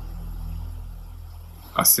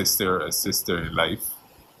 a sister in life,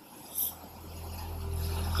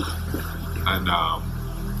 and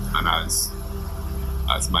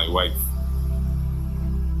as my wife.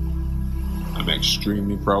 I'm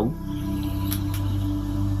extremely proud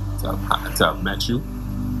to have met you,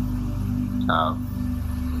 to have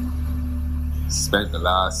spent the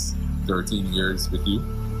last 13 years with you,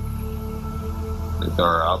 with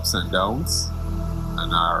our ups and downs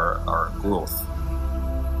and our growth.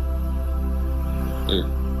 It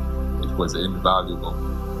was invaluable,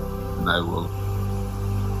 and I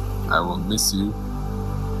will miss you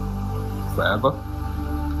forever.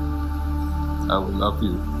 I will love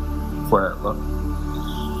you forever.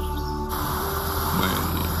 My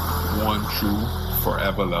one true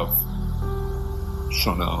forever love,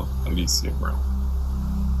 Shonelle Alicia Brown.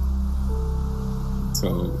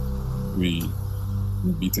 Until we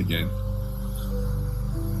meet again.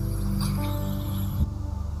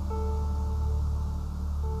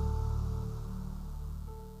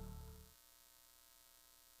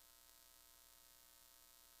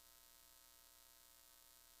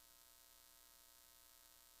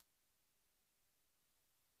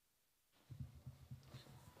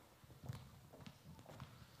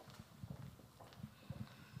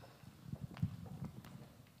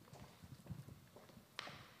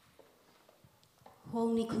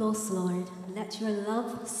 Hold me close, Lord. Let your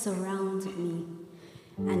love surround me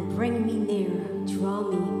and bring me near.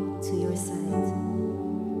 Draw me to your side.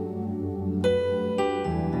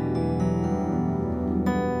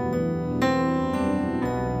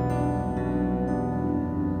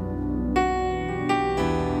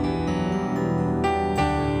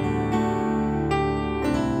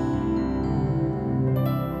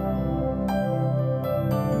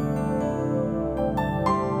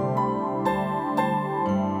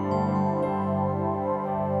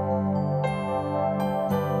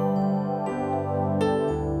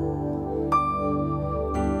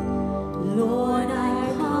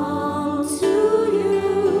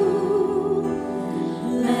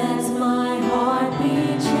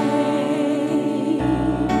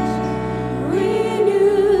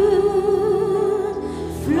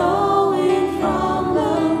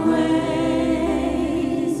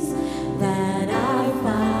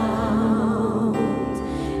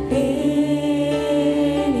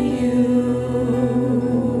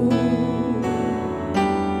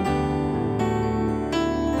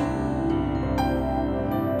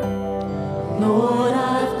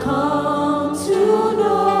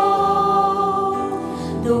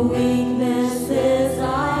 weaknesses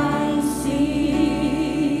I see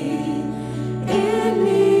in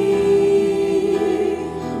me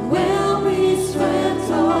will be stripped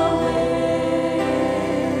away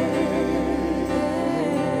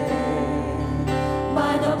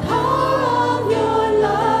by the power of your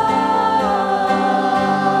love.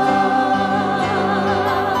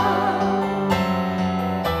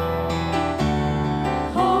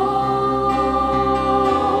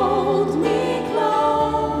 Hold me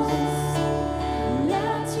close,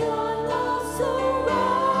 let your love surround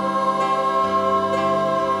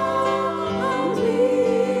me.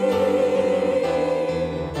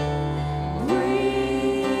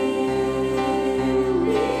 Bring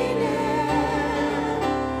me near,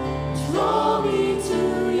 draw me to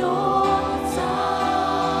your side.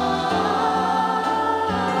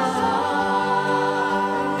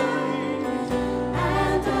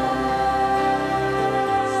 And as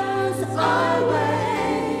I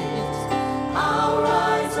wait, I'll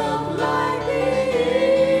rise up like the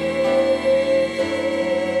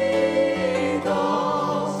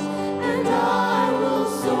eagles, and I will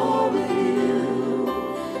soar with you.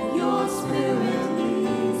 Your spirit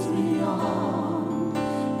leads me on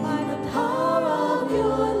by the power of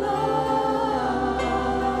your love.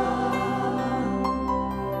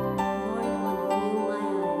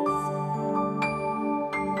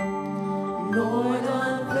 Lord,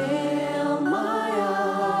 unveil my eyes. Lord, unveil my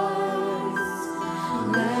eyes.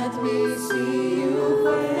 Let me see you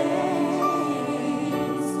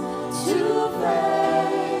face to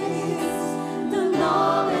face, the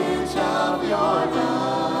knowledge of your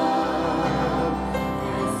love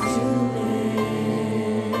as you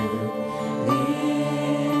live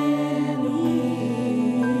in me.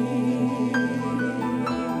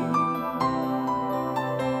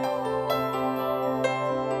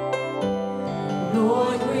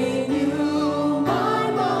 Lord, renew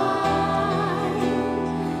my mind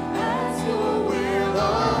as your will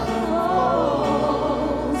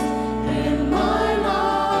unfolds in my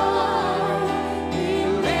life, be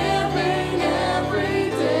living every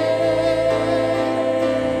day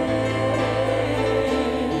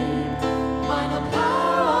by the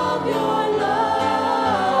power of your love.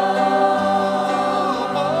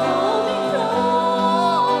 Hold me close,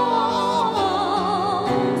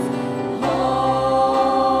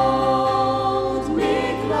 hold me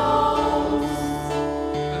close,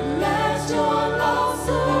 let your love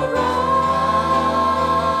surround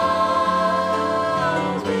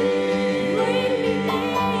me.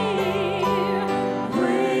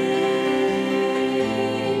 Bring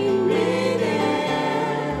me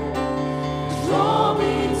near, draw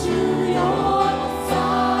me to your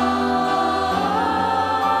side.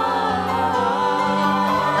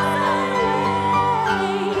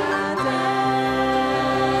 And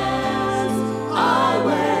as I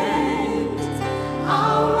wait,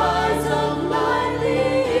 I'll rise up like the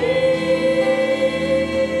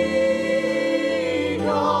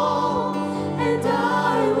eagle, and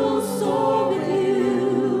I will soar with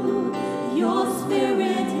you. Your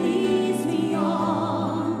spirit leads me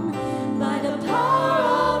on by the power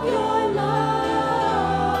of your love.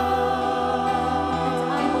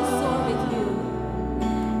 I will soar with you.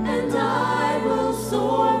 And I will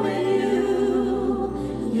soar with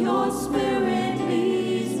you. Your spirit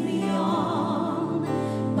leads me on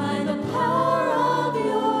by the power of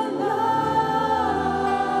your love.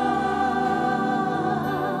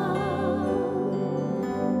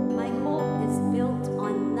 My hope is built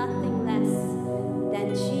on nothing less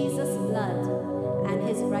than Jesus' blood and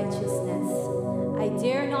his righteousness. I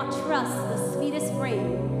dare not trust the sweetest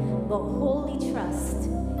frame, but wholly trust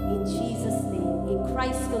in Jesus' name, in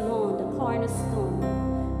Christ alone, the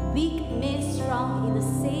cornerstone. Weak made strong in the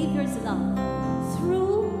Savior's love.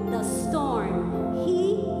 Through the storm,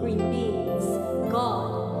 he remains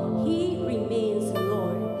God. He remains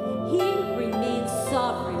Lord. He remains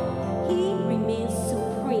sovereign. He remains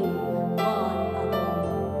supreme. God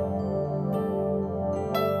alone.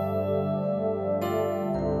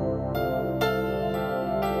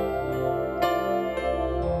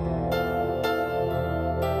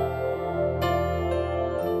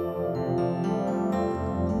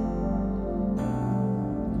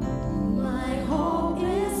 My hope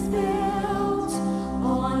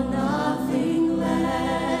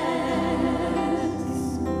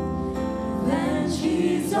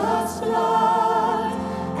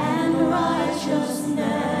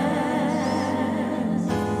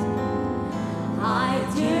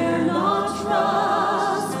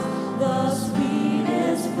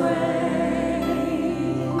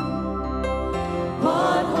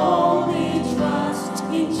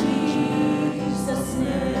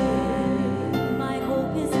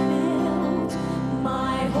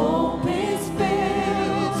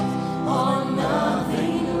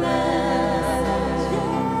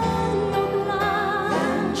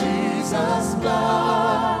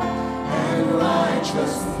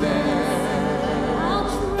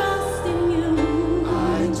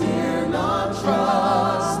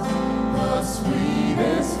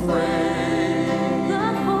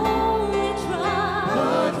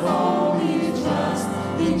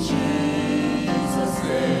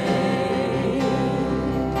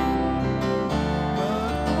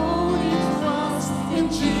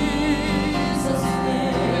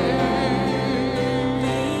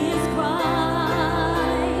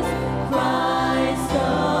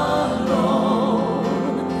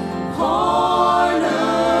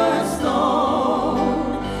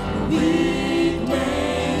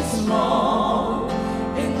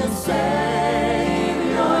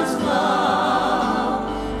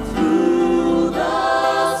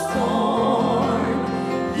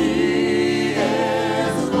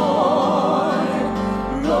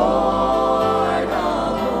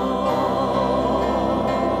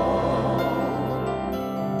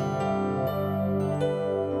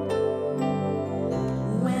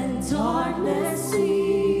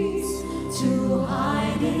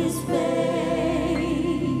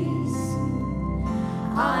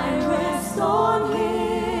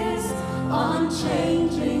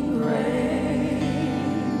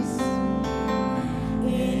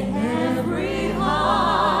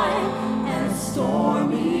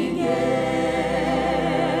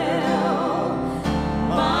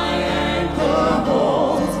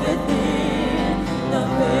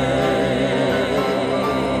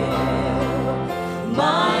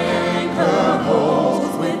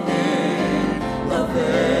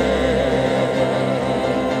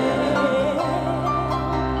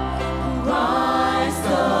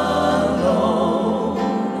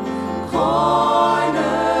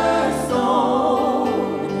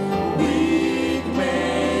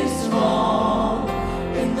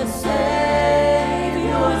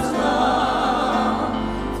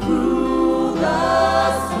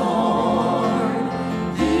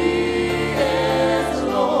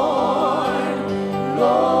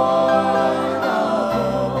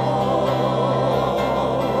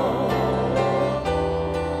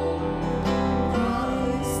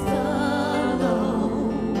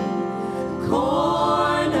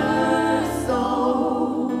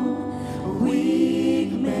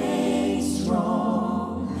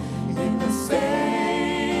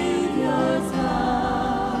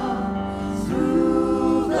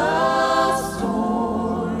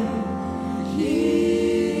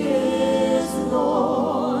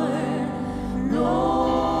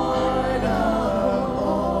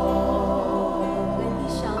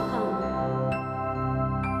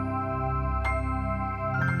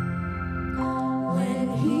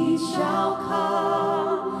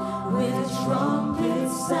trumpet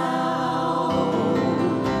sound.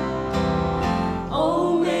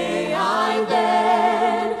 Oh, may I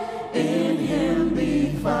then in him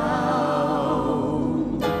be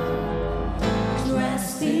found,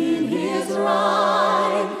 dressed in his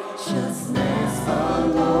righteousness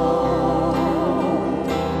alone,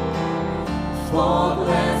 for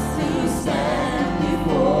blessed to stand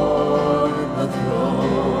before the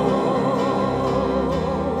throne,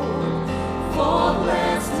 for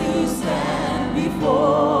blessed to stand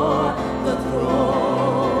before the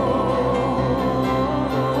throne.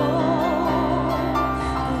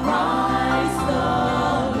 Christ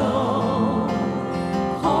alone,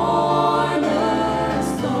 cornerstone,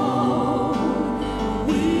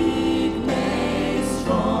 weak made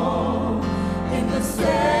strong in the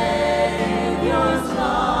Savior's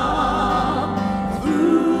love.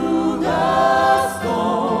 Through the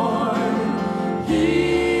storm, He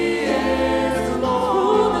is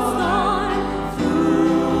Lord.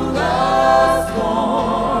 Through the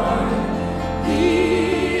storm, He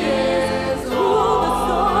is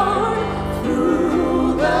Lord.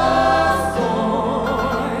 Through the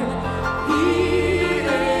storm, He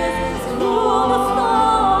is Lord.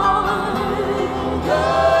 Through the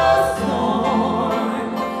storm,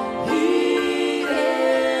 He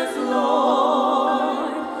is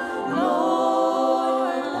Lord,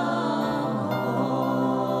 Lord of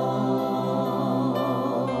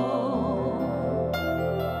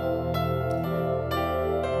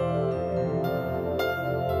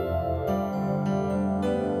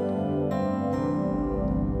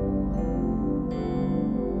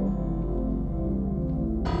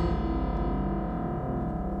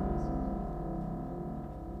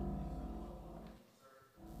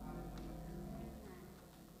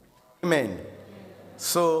Amen.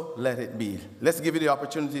 So let it be. Let's give you the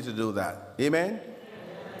opportunity to do that. Amen?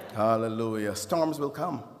 Hallelujah. Storms will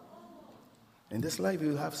come. In this life, you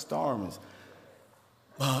will have storms.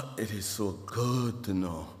 But it is so good to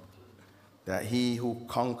know that he who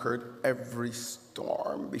conquered every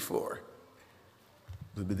storm before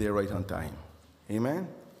will be there right on time. Amen?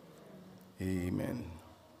 Amen.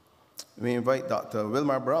 We invite Dr.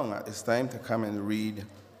 Wilmar Brown at this time to come and read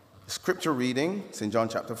scripture reading, St. John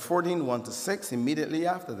chapter 14, 1 to 6. Immediately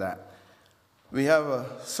after that, we have a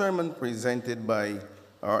sermon presented by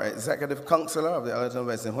our executive counselor of the Allerton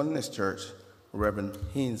Western Holiness Church, Reverend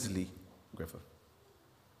Hainsley Griffith.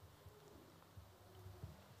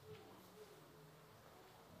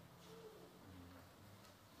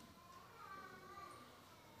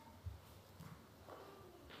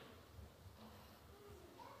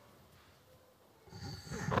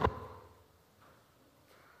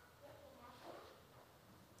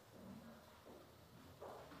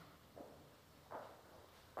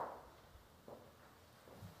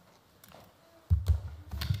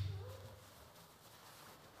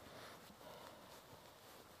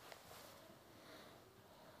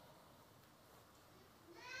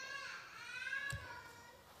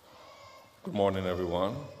 Good morning,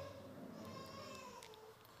 everyone.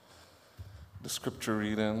 The scripture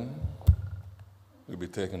reading will be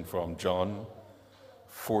taken from John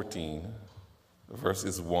 14,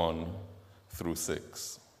 verses 1 through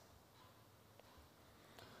 6.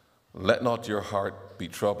 Let not your heart be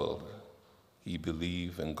troubled. Ye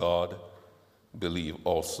believe in God, believe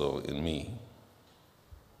also in me.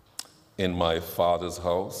 In my Father's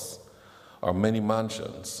house are many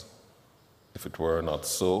mansions. If it were not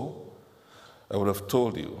so, I would have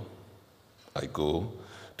told you, I go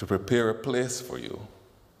to prepare a place for you.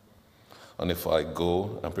 And if I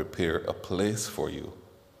go and prepare a place for you,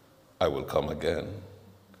 I will come again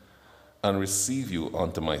and receive you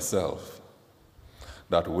unto myself,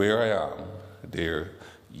 that where I am, there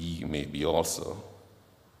ye may be also.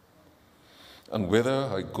 And whither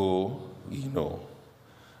I go, ye know,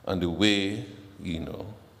 and the way ye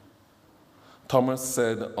know. Thomas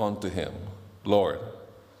said unto him, Lord,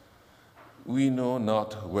 we know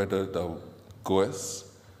not whither thou goest,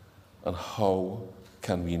 and how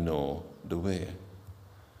can we know the way?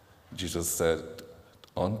 Jesus said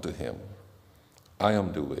unto him, I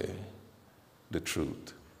am the way, the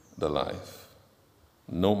truth, the life.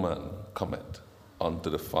 No man cometh unto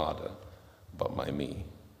the Father but by me.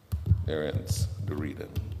 There ends the reading.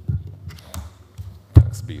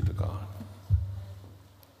 Thanks be to God.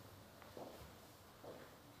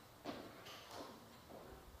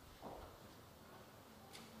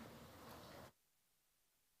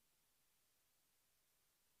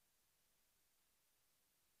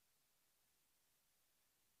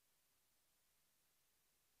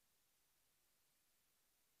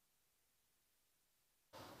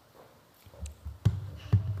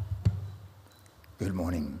 Good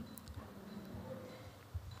morning.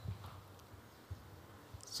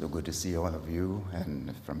 So good to see all of you,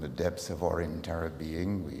 and from the depths of our entire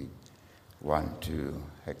being, we want to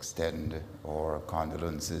extend our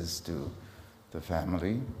condolences to the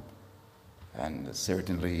family, and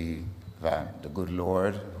certainly that the good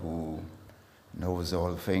Lord, who knows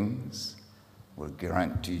all things, will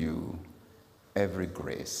grant to you every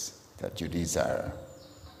grace that you desire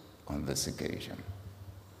on this occasion.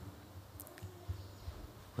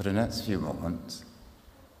 For the next few moments,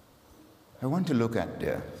 I want to look at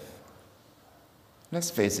death. Let's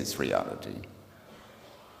face its reality.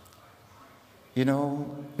 You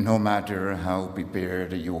know, no matter how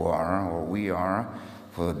prepared you are or we are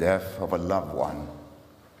for the death of a loved one,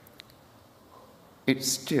 it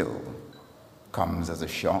still comes as a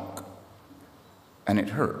shock, and it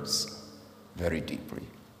hurts very deeply.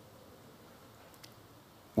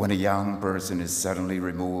 When a young person is suddenly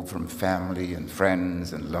removed from family and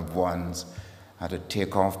friends and loved ones at a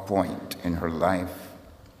takeoff point in her life,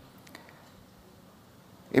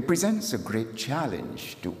 it presents a great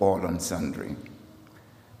challenge to all and sundry.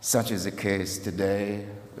 Such is the case today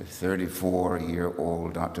with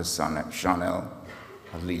 34-year-old Dr. Shonelle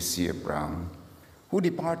Alicia Brown, who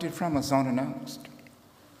departed from us unannounced,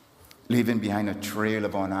 leaving behind a trail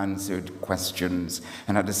of unanswered questions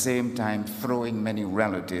and at the same time throwing many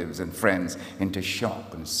relatives and friends into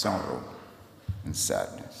shock and sorrow and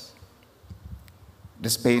sadness.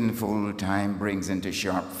 This painful time brings into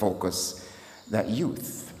sharp focus that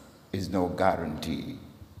youth is no guarantee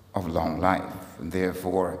of long life, and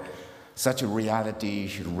therefore such a reality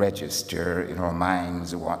should register in our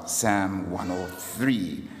minds what Psalm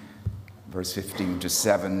 103, verse 15 to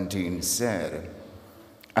 17 said.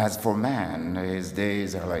 As for man, his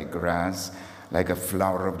days are like grass, like a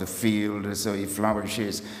flower of the field, so he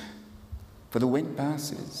flourishes, for the wind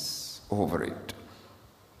passes over it,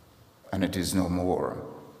 and it is no more.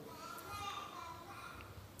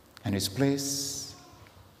 And its place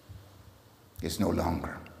is no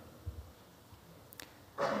longer.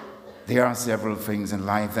 There are several things in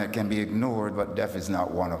life that can be ignored, but death is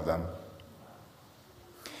not one of them.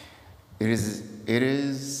 It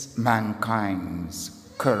is mankind's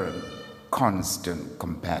current, constant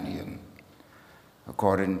companion.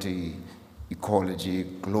 According to Ecology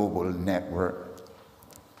Global Network,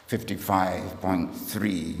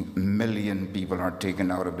 55.3 million people are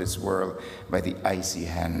taken out of this world by the icy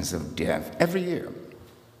hands of death every year.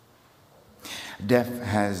 Death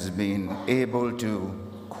has been able to,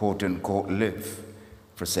 quote unquote, live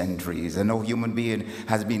for centuries, and no human being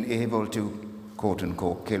has been able to, quote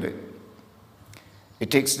unquote, kill it.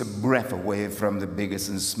 It takes the breath away from the biggest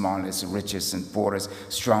and smallest, richest and poorest,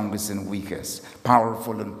 strongest and weakest,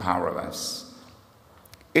 powerful and powerless.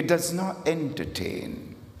 It does not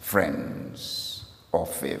entertain friends or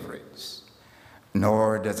favorites,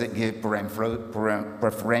 nor does it give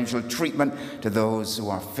preferential treatment to those who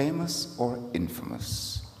are famous or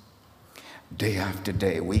infamous. Day after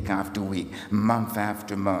day, week after week, month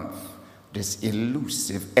after month, this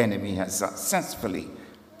elusive enemy has successfully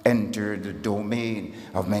entered the domain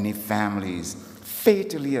of many families,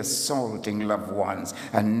 fatally assaulting loved ones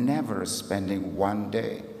and never spending one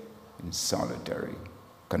day in solitary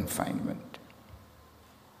confinement.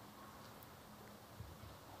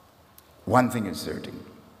 One thing is certain: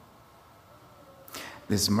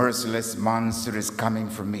 this merciless monster is coming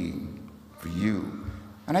for me, for you,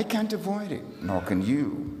 and I can't avoid it, nor can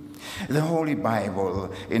you. The Holy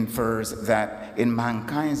Bible infers that in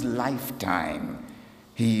mankind's lifetime,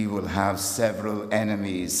 he will have several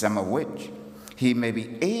enemies, some of which he may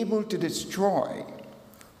be able to destroy,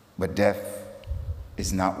 but death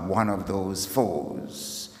is not one of those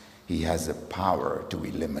foes he has the power to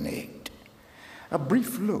eliminate. A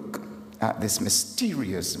brief look at this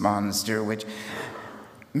mysterious monster, which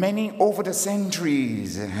many over the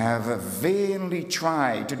centuries have vainly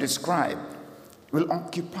tried to describe, will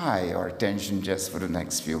occupy our attention just for the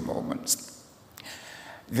next few moments.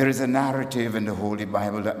 There is a narrative in the Holy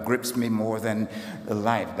Bible that grips me more than the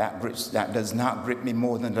life, that does not grip me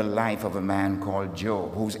more than the life of a man called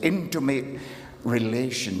Job, whose intimate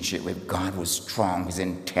relationship with God was strong, his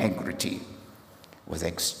integrity was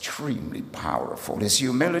extremely powerful. His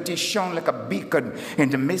humility shone like a beacon in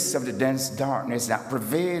the midst of the dense darkness that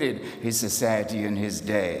pervaded his society in his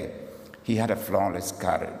day. He had a flawless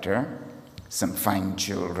character, some fine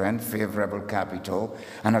children, favorable capital,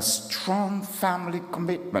 and a strong family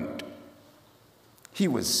commitment. He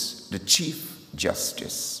was the chief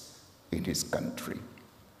justice in his country,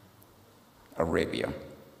 Arabia,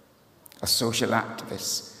 a social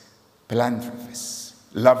activist, philanthropist,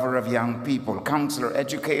 lover of young people, counselor,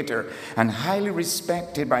 educator, and highly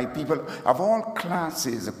respected by people of all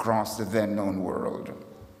classes across the then known world.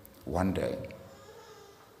 One day,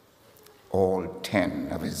 all 10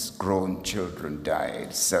 of his grown children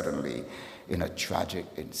died suddenly in a tragic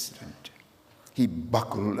incident. He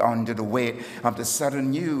buckled under the weight of the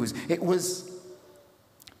sudden news. It was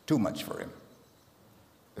too much for him.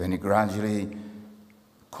 When he gradually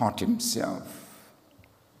caught himself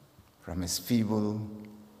from his feeble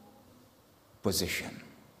position,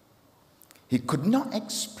 he could not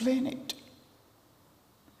explain it.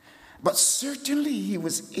 But certainly he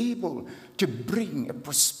was able to bring a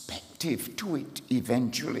perspective to it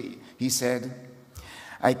eventually. He said,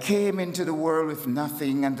 I came into the world with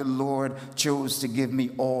nothing, and the Lord chose to give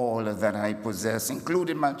me all that I possess,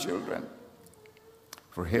 including my children.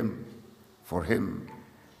 For him,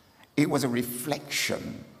 it was a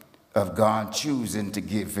reflection of God choosing to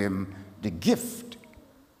give him the gift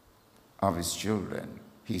of his children.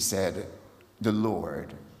 He said, the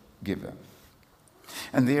Lord giveth.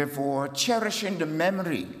 And therefore, cherishing the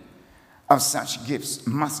memory of such gifts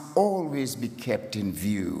must always be kept in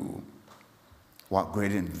view. What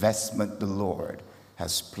great investment the Lord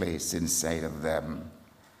has placed inside of them.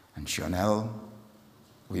 And Shonelle,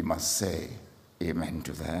 we must say amen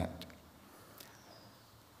to that.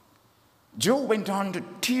 Job went on to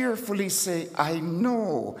tearfully say, I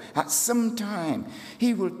know at some time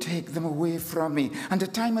he will take them away from me, and the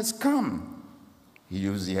time has come. He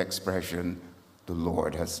used the expression, the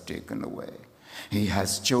Lord has taken away. He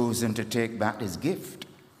has chosen to take back his gift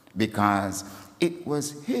because it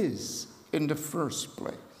was his in the first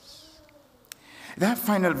place. That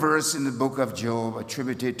final verse in the book of Job,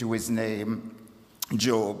 attributed to his name,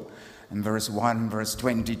 Job, in verse 1, verse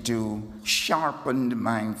 22, sharpened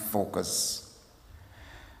my focus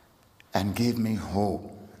and gave me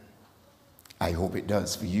hope. I hope it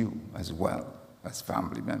does for you as well as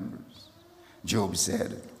family members. Job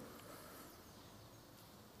said,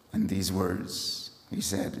 in these words, he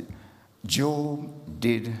said, Job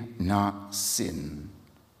did not sin.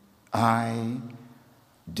 I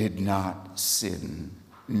did not sin,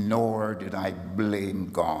 nor did I blame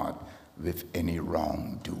God with any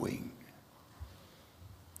wrongdoing.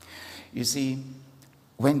 You see,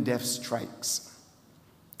 when death strikes,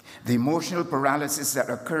 the emotional paralysis that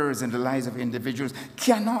occurs in the lives of individuals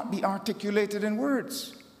cannot be articulated in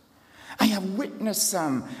words. I have witnessed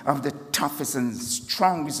some of the toughest and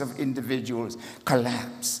strongest of individuals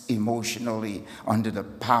collapse emotionally under the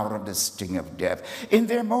power of the sting of death. In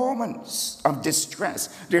their moments of distress,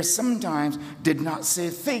 they sometimes did not say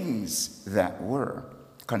things that were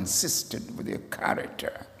consistent with their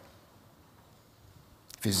character.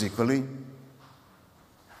 Physically,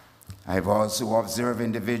 I've also observed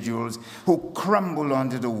individuals who crumble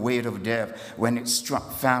under the weight of death when it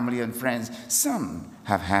struck family and friends. Some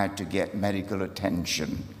have had to get medical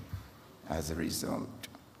attention as a result.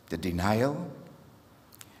 The denial,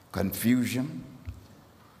 confusion,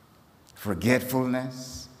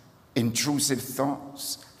 forgetfulness, intrusive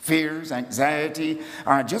thoughts, fears, anxiety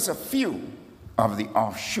are just a few of the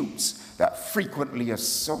offshoots that frequently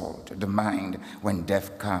assault the mind when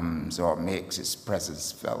death comes or makes its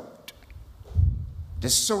presence felt. The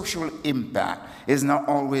social impact is not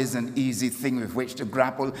always an easy thing with which to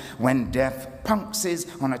grapple when death pounces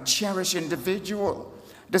on a cherished individual.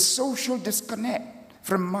 The social disconnect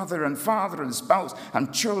from mother and father and spouse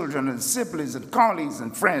and children and siblings and colleagues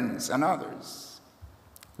and friends and others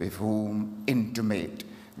with whom intimate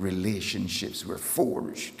relationships were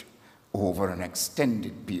forged over an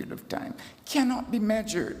extended period of time cannot be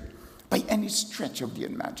measured by any stretch of the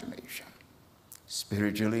imagination.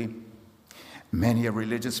 Spiritually, many a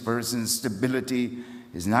religious person's stability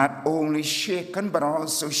is not only shaken but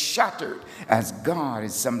also shattered, as God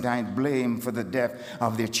is sometimes blamed for the death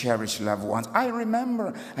of their cherished loved ones. I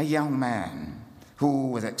remember a young man who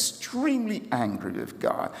was extremely angry with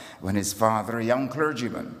God when his father, a young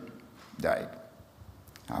clergyman, died.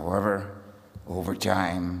 However, over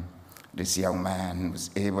time, this young man was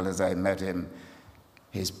able, as I met him,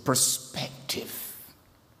 his perspective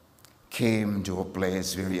came to a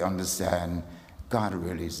place where he understands God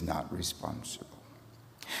really is not responsible.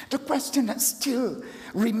 The question that still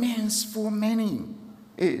remains for many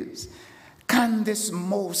is, can this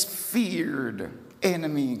most feared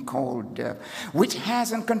enemy called death, which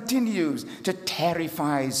has and continues to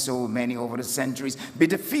terrify so many over the centuries, be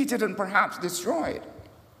defeated and perhaps destroyed?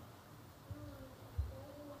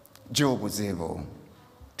 Job was able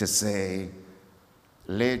to say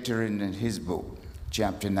later in his book,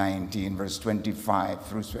 chapter 19, verse 25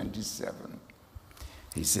 through 27,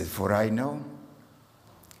 he said, for I know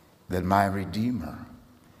that my Redeemer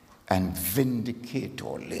and Vindicator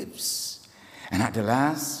lives, and at the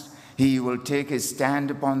last He will take his stand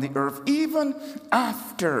upon the earth even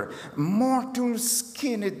after mortal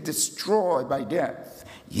skin is destroyed by death.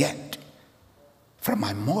 Yet, from my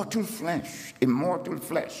immortal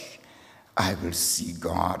flesh, I will see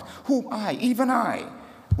God, whom I, even I,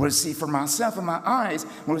 will see for myself, and my eyes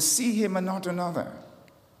will see him and not another.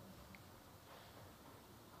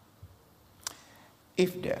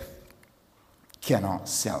 If death cannot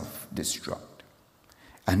self-destruct,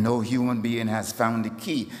 and no human being has found the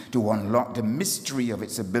key to unlock the mystery of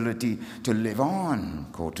its ability to live on,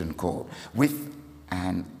 quote unquote, with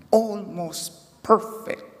an almost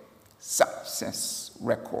perfect success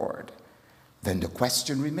record, then the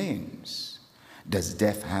question remains, does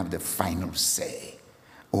death have the final say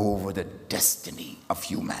over the destiny of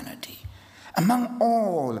humanity? Among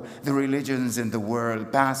all the religions in the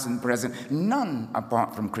world, past and present, none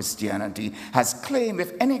apart from Christianity has claimed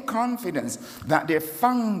with any confidence that their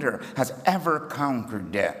founder has ever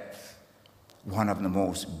conquered death. One of the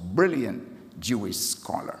most brilliant Jewish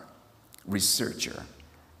scholar, researcher,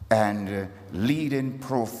 and leading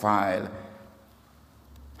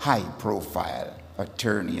high-profile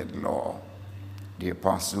attorney at law, the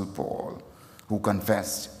Apostle Paul, who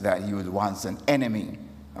confessed that he was once an enemy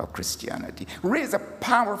of Christianity, raised a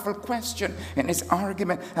powerful question in his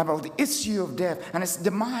argument about the issue of death and its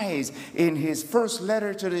demise in his first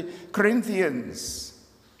letter to the Corinthians,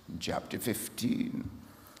 chapter 15.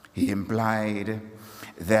 He implied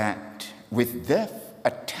that with death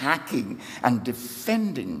attacking and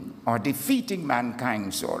defeating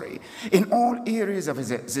mankind, in all areas of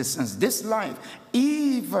his existence, this life,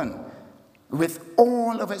 even with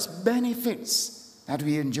all of its benefits that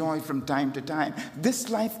we enjoy from time to time, this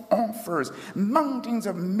life offers mountains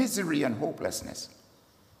of misery and hopelessness.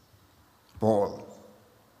 Paul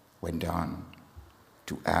went on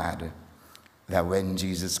to add that when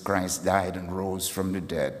Jesus Christ died and rose from the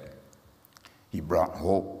dead, he brought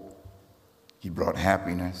hope, he brought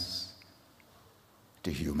happiness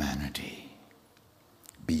to humanity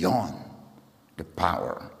beyond the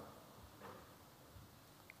power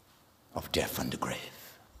of death and the grave.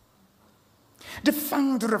 The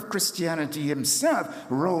founder of Christianity himself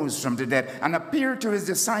rose from the dead and appeared to his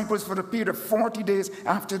disciples for a period of 40 days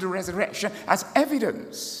after the resurrection as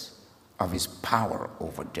evidence of his power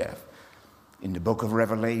over death. In the book of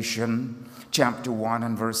Revelation, chapter 1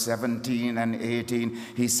 and verse 17 and 18,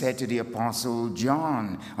 he said to the apostle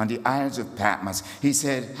John on the Isles of Patmos, he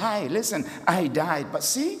said, "Hi, listen, I died, but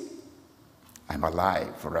see, I'm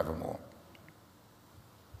alive forevermore.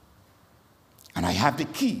 And I have the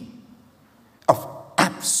key of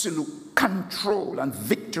absolute control and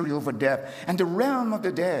victory over death and the realm of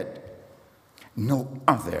the dead. No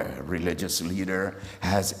other religious leader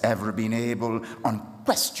has ever been able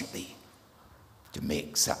unquestionably to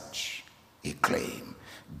make such a claim.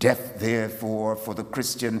 Death, therefore, for the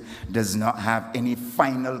Christian does not have any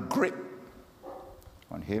final grip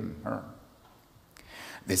on him, her.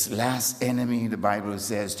 This last enemy, the Bible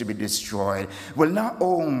says, to be destroyed will not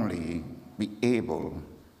only be able,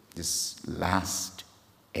 this last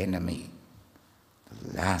enemy,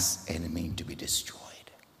 the last enemy to be destroyed,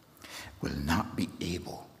 will not be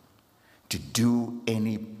able to do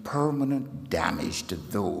any permanent damage to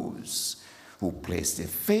those who place their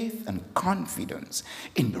faith and confidence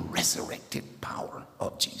in the resurrected power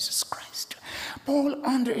of Jesus Christ. Paul,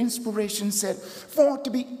 under inspiration, said, "For to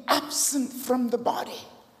be absent from the body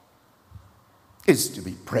is to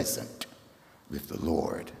be present with the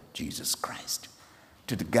Lord Jesus Christ."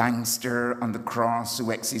 To the gangster on the cross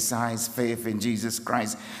who exercised faith in Jesus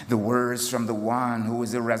Christ, the words from the one who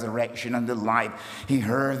is the resurrection and the life, he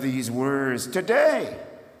heard these words, "Today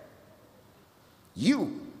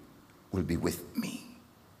you will be with me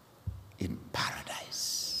in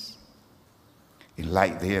paradise." In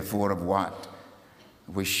light, therefore, of what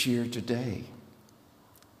we share today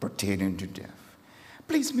pertaining to death,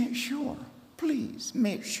 please make sure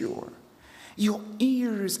your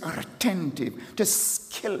ears are attentive to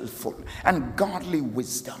skillful and godly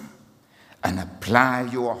wisdom, and apply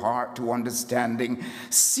your heart to understanding,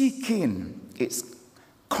 seeking it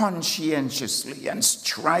conscientiously and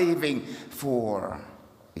striving for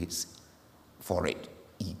it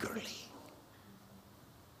eagerly.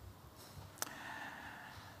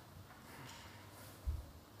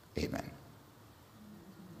 Amen.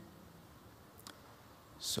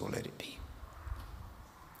 So let it be.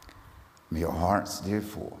 May your hearts,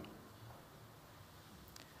 therefore,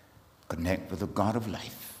 connect with the God of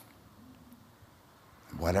life.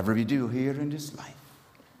 Whatever we do here in this life,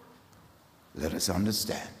 let us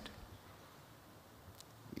understand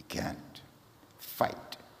we can't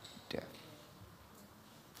fight death,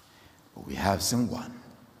 but we have someone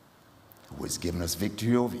who has given us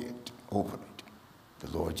victory over it, the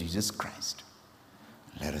Lord Jesus Christ.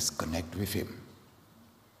 Let us connect with him.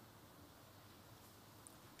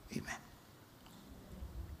 Amen.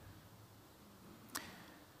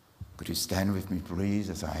 Could you stand with me, please,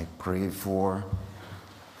 as I pray for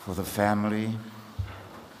the family?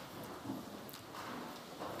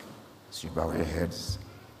 As you bow your heads.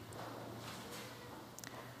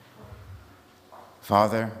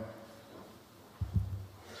 Father,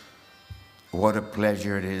 what a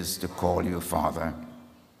pleasure it is to call you Father,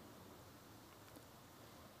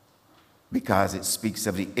 because it speaks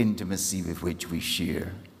of the intimacy with which we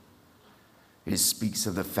share. It speaks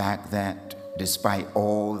of the fact that despite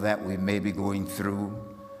all that we may be going through,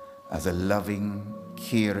 as a loving,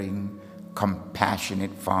 caring,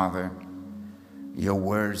 compassionate Father, your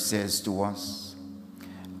word says to us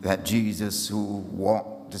that Jesus, who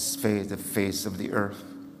walked the face of the earth,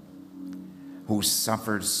 who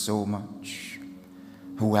suffered so much,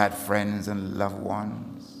 who had friends and loved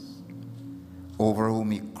ones, over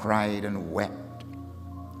whom he cried and wept,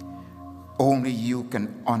 only you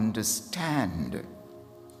can understand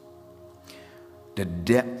the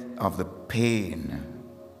depth of the pain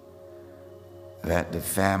that the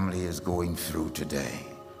family is going through today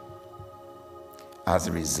as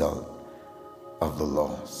a result of the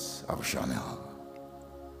loss of Shonelle.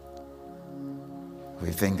 We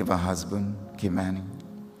think of a husband, Kimani,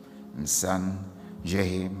 and son,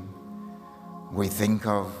 Jaheim. We think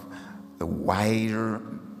of the wider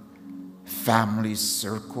family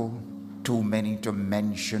circle, too many to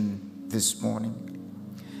mention this morning,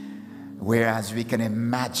 whereas we can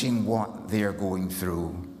imagine what they're going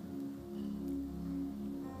through.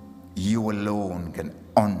 You alone can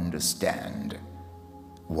understand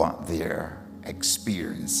what they're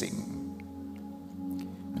experiencing.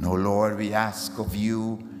 And oh Lord, we ask of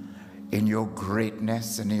you in your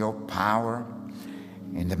greatness and your power,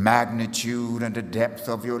 in the magnitude and the depth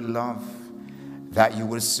of your love, that you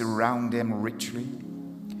will surround them richly.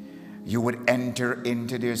 You would enter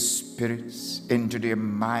into their spirits, into their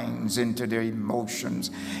minds, into their emotions,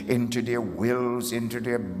 into their wills, into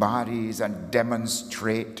their bodies, and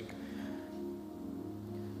demonstrate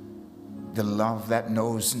the love that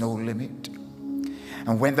knows no limit.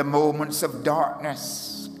 And when the moments of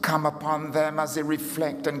darkness come upon them as they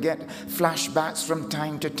reflect and get flashbacks from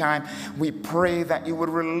time to time, we pray that you would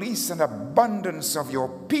release an abundance of your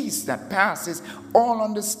peace that passes all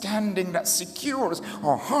understanding, that secures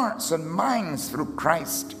our hearts and minds through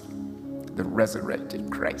Christ, the resurrected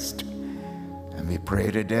Christ. And we pray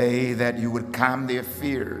today that you would calm their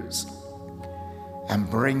fears and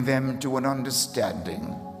bring them to an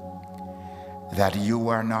understanding that you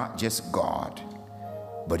are not just God,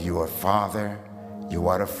 but you are Father, you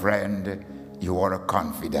are a friend, you are a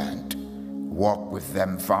confidant. Walk with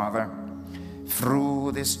them, Father,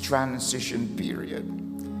 through this transition period,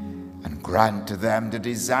 and grant to them the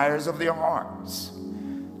desires of their hearts,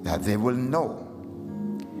 that they will know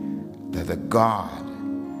that the God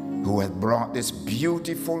who has brought this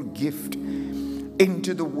beautiful gift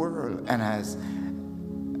into the world and has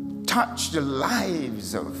touched the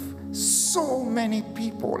lives of so many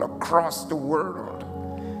people across the world,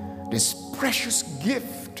 this precious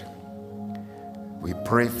gift, we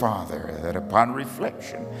pray, Father, that upon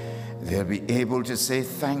reflection they'll be able to say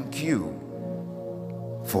thank you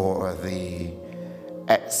for the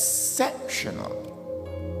exceptional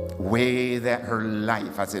way that her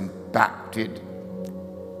life has impacted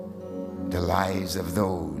the lives of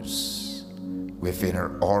those within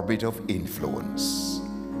her orbit of influence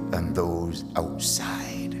and those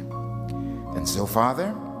outside. And so,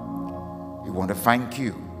 Father, we want to thank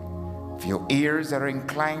you for your ears that are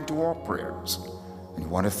inclined to our prayers. And we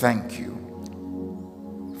want to thank you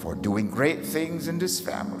for doing great things in this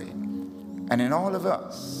family and in all of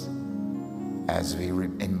us as we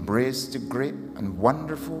embrace the great and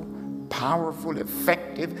wonderful, powerful,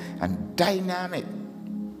 effective, and dynamic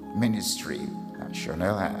ministry that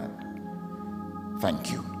Shonelle had.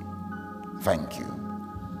 Thank you. Thank you.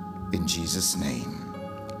 In Jesus' name.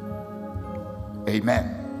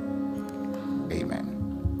 Amen. Amen.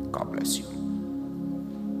 God bless you.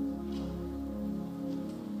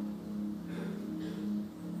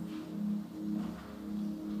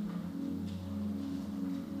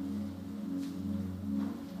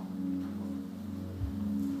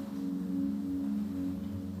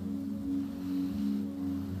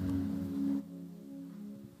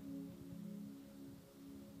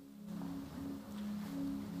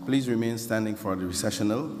 Please remain standing for the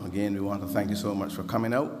recessional. Again, we want to thank you so much for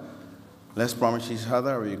coming out. Let's promise each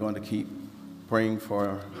other we're going to keep praying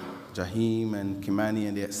for Jaheim and Kimani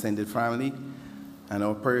and the extended family. And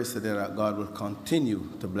our prayer is today that God will continue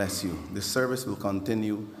to bless you. This service will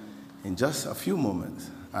continue in just a few moments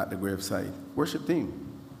at the graveside. Worship team.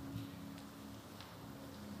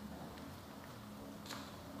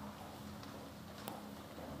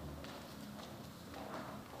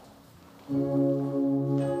 My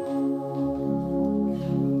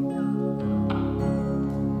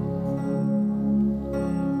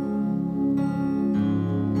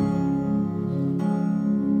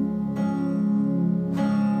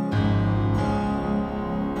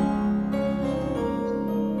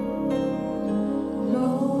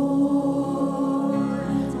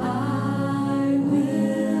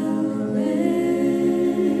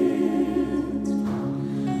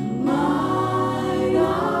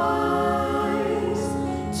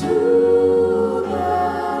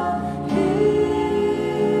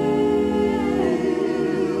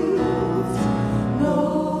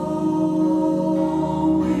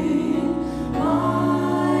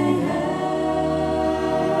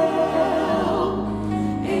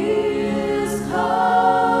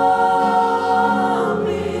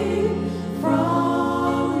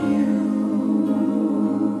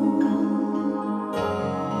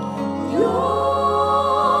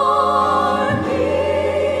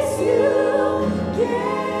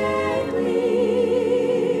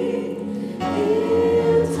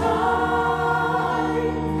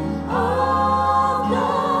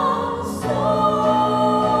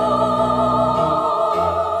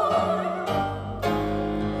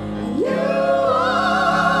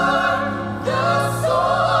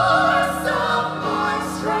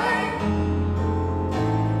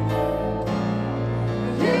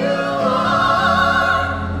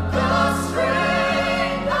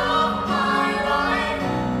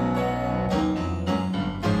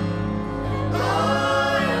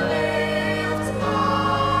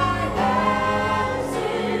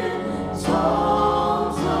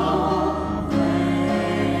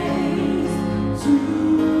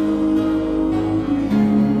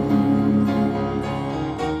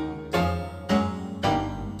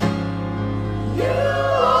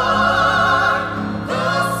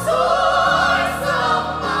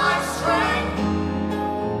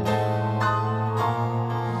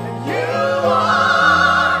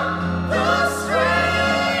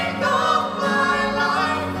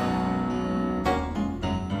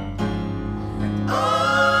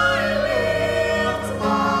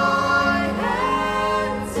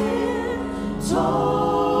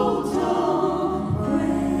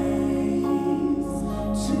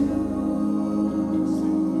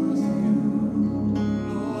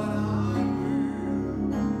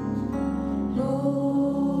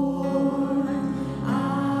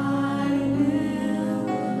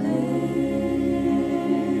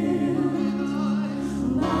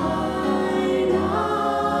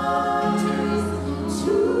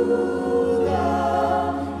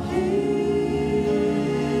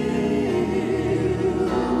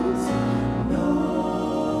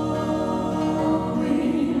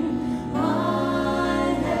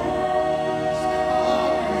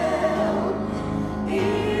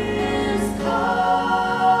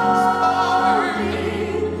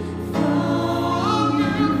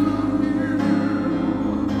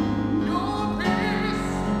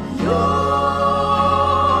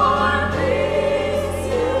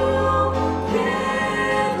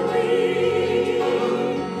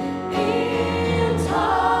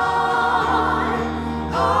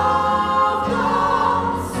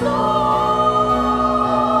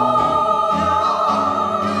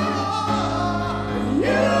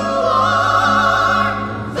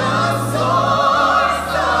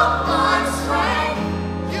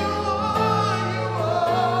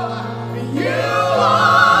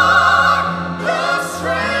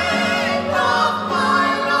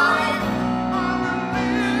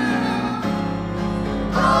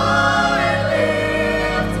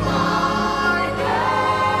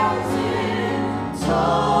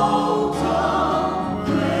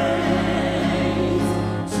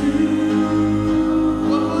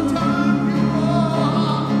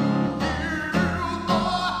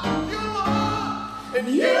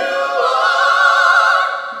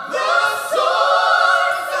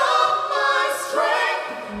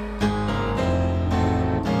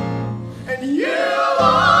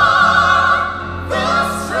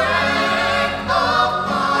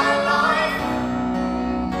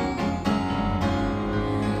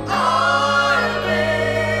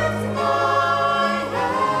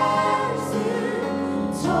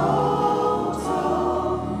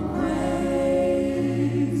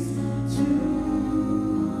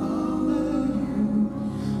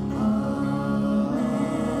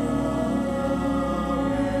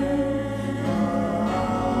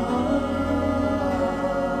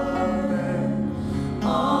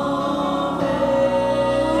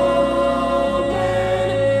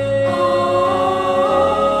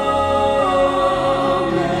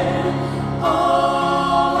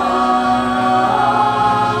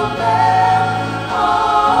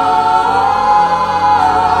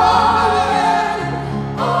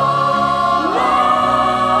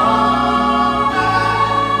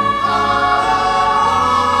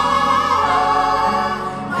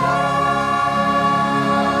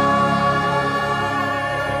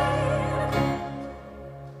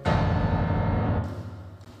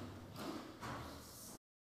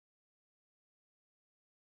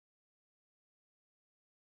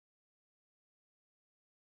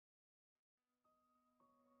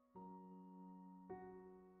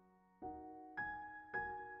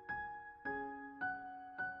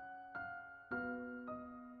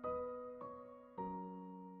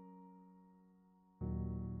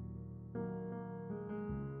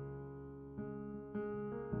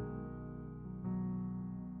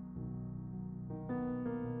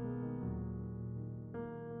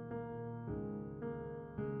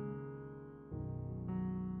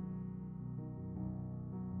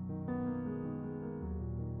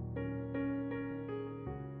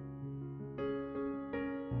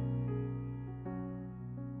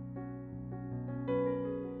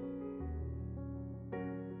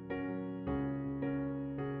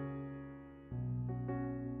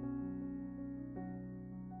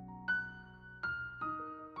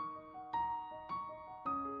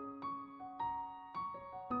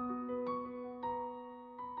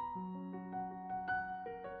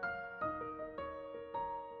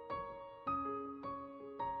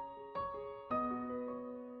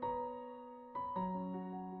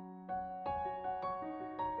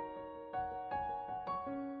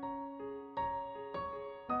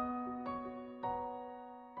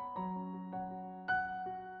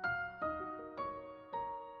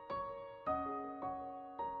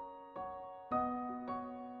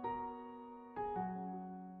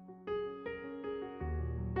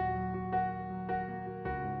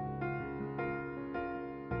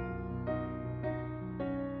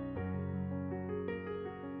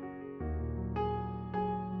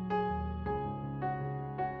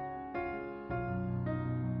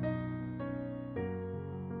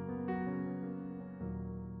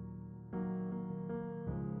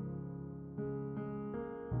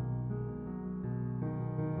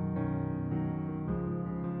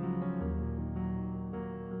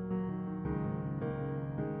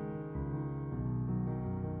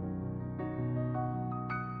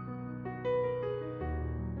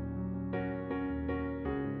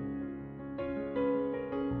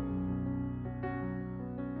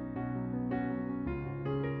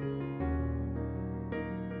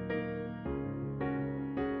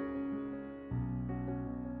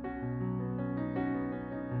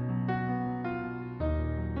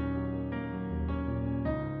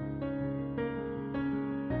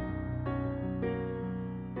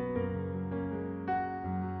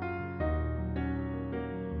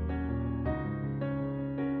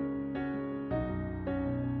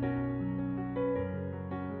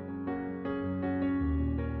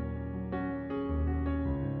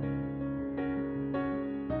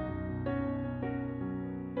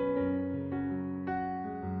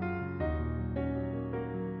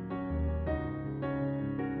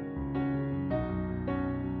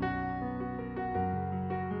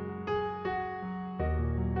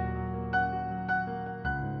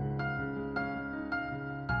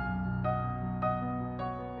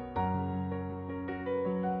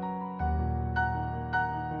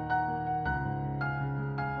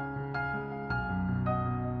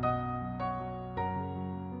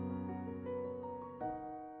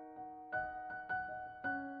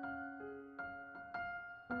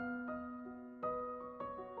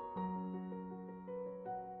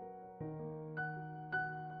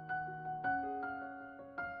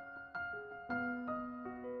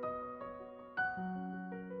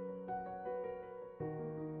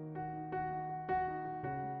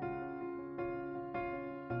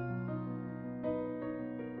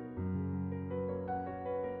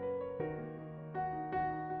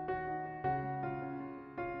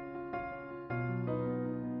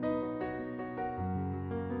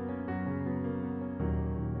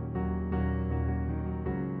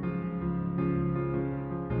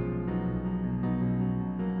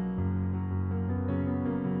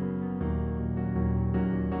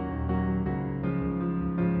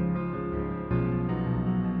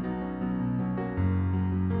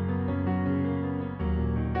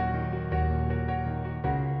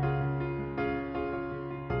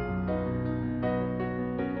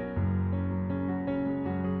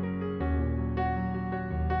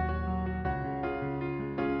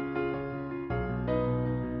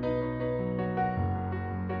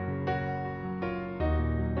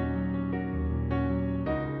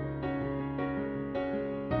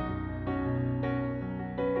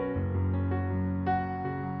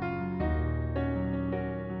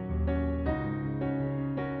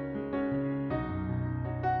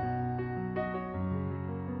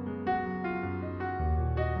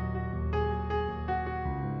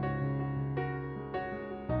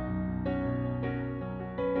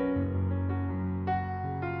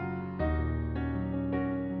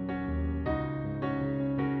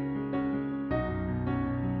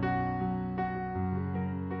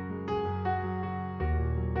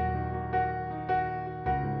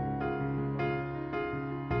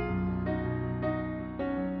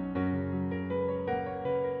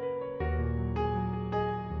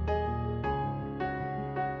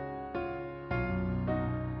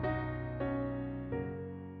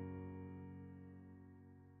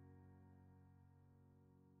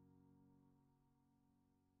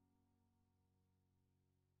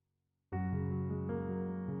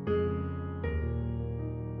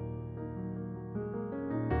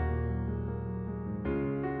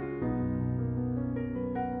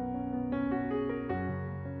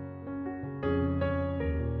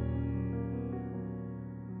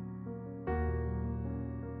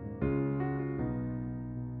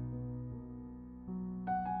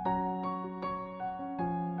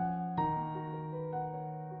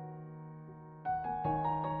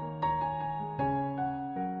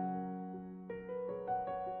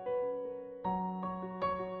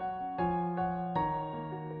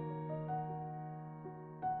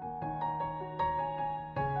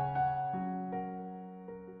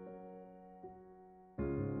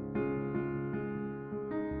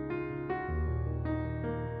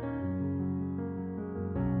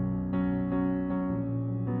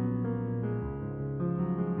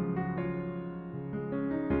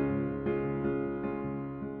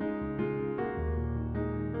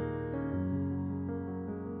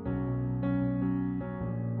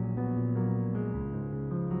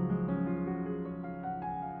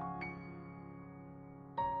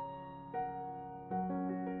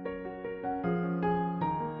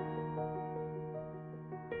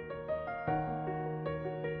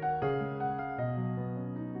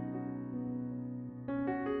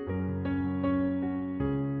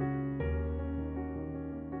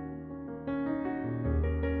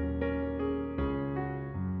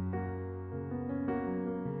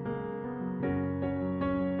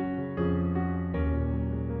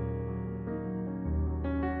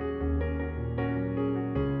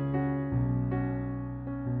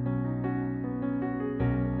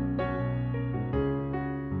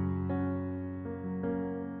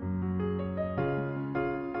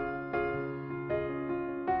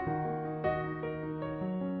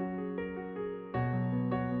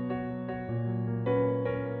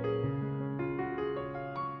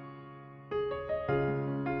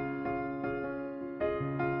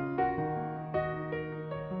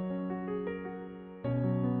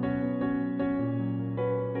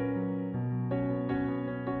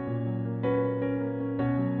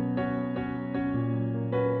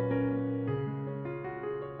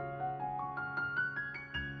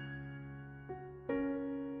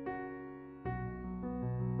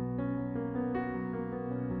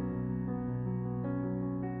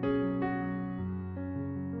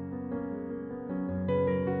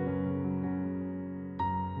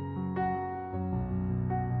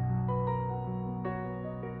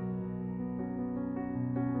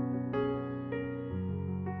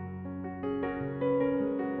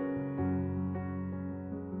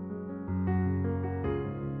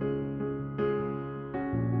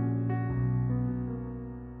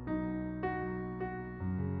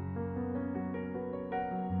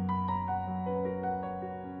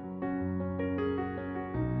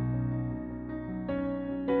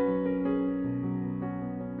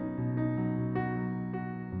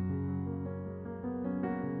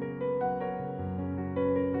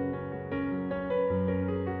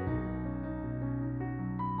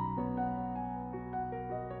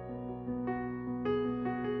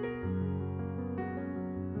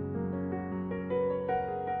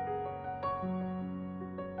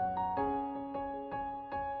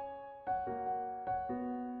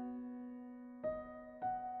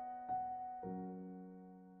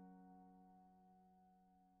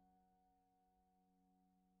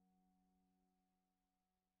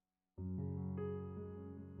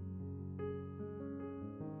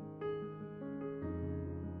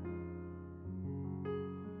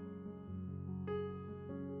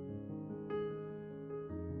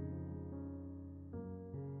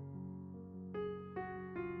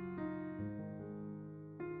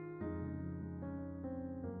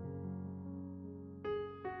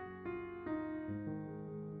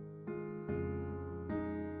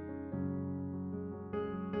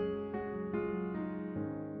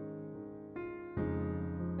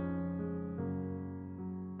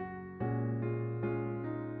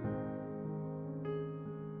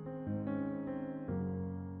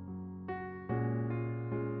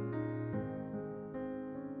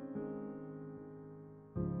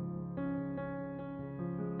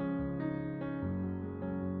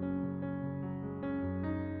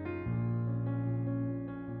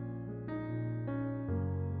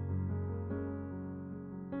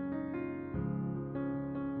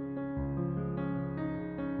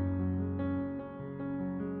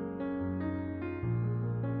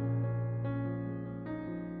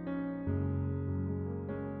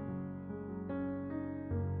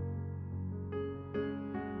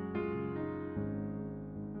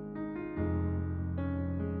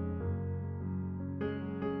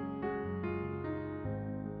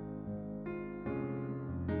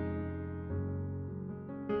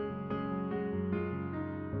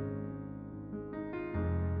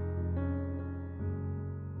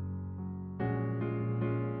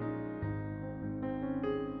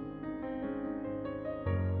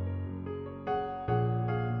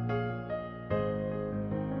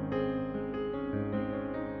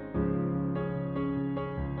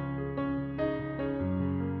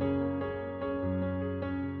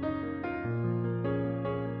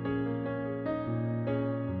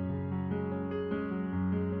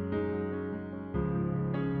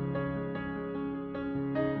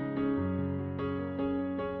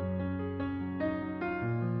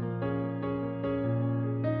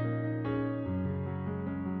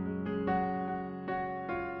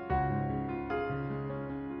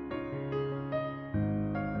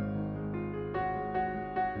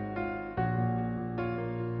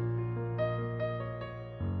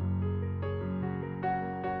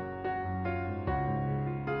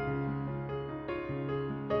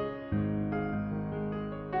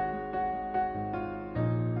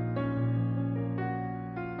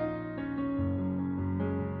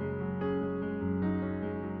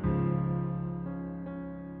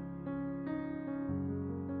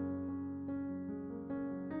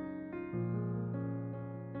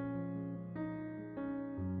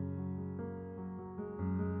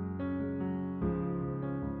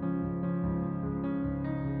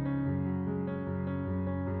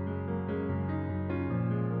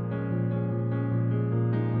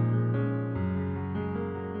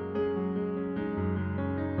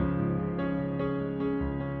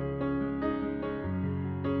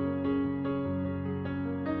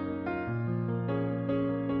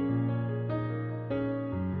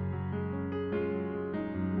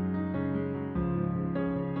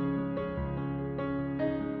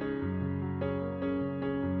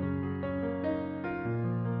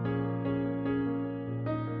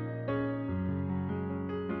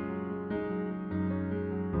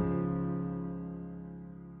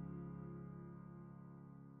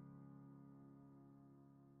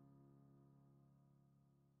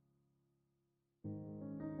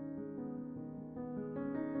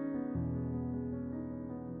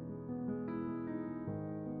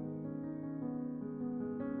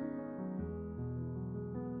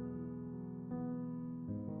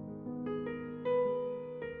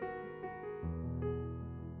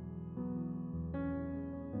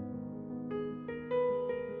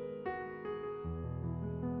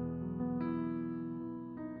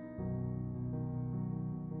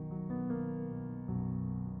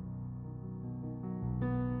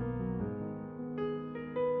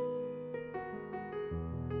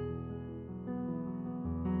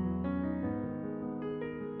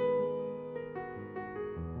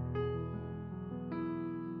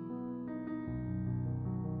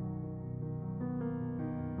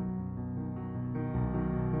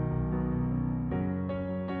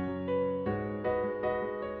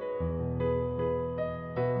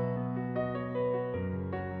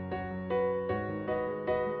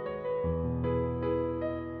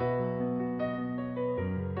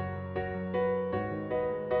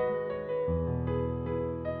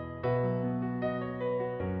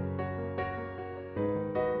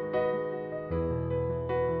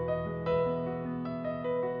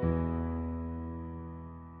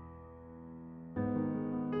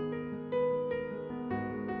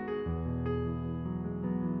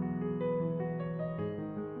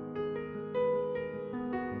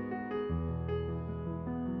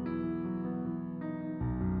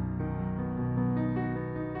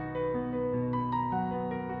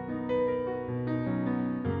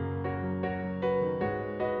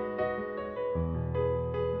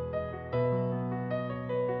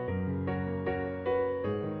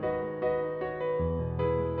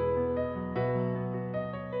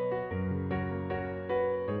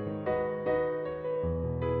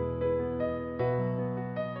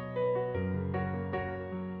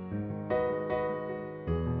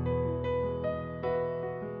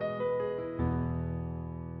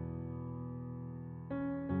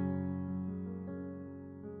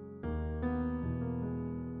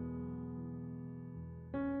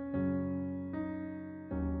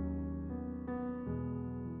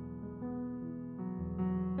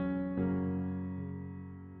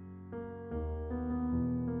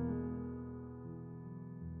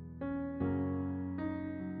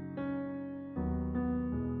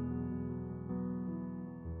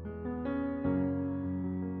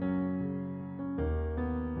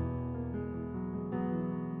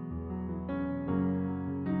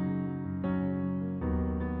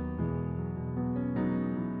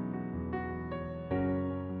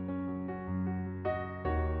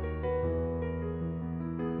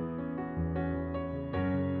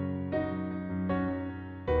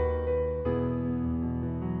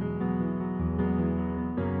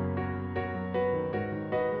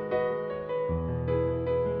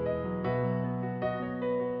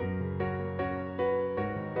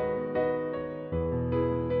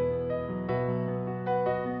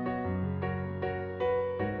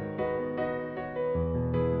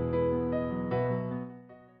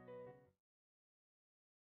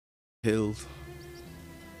Hills.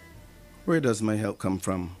 Where does my help come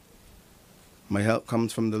from? My help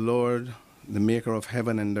comes from the Lord, the maker of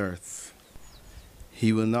heaven and earth.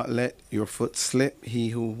 He will not let your foot slip. He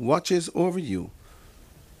who watches over you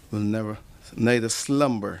will neither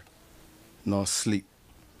slumber nor sleep.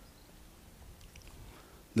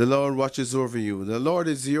 The Lord watches over you. The Lord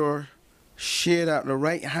is your shade at the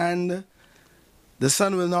right hand. The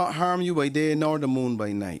sun will not harm you by day, nor the moon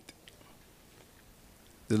by night.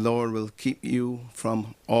 The Lord will keep you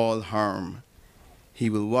from all harm. He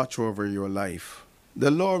will watch over your life. The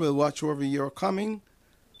Lord will watch over your coming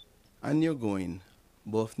and your going,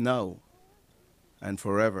 both now and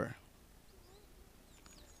forever.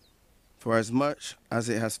 For as much as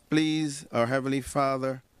it has pleased our Heavenly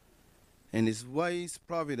Father in His wise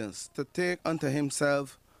providence to take unto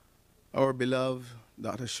Himself our beloved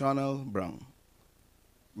Dr. Shonelle Brown,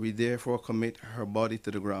 we therefore commit her body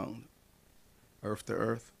to the ground, earth to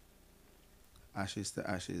earth, ashes to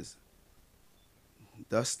ashes,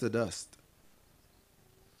 dust to dust,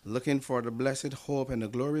 looking for the blessed hope and the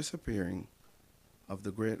glorious appearing of the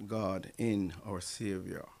great God in our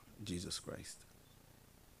Savior, Jesus Christ.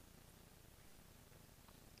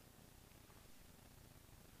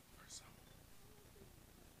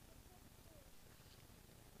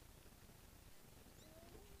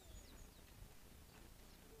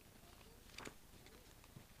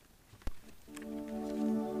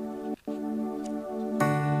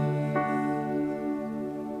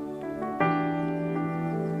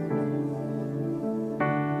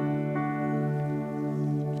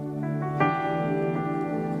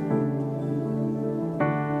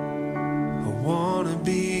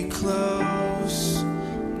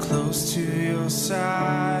 Close to your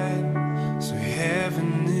side, so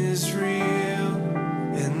heaven is real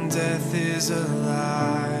and death is a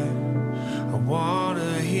lie. I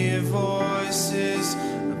wanna hear voices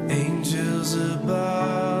of angels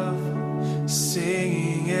above,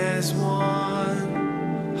 singing as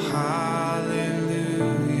one, hallelujah,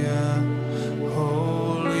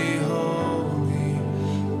 holy, holy,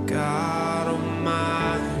 God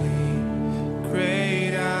Almighty,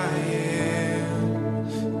 great I am,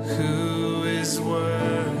 who is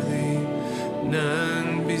worthy,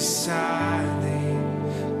 none beside thee,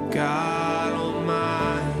 God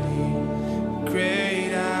Almighty,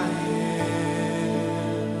 great I am.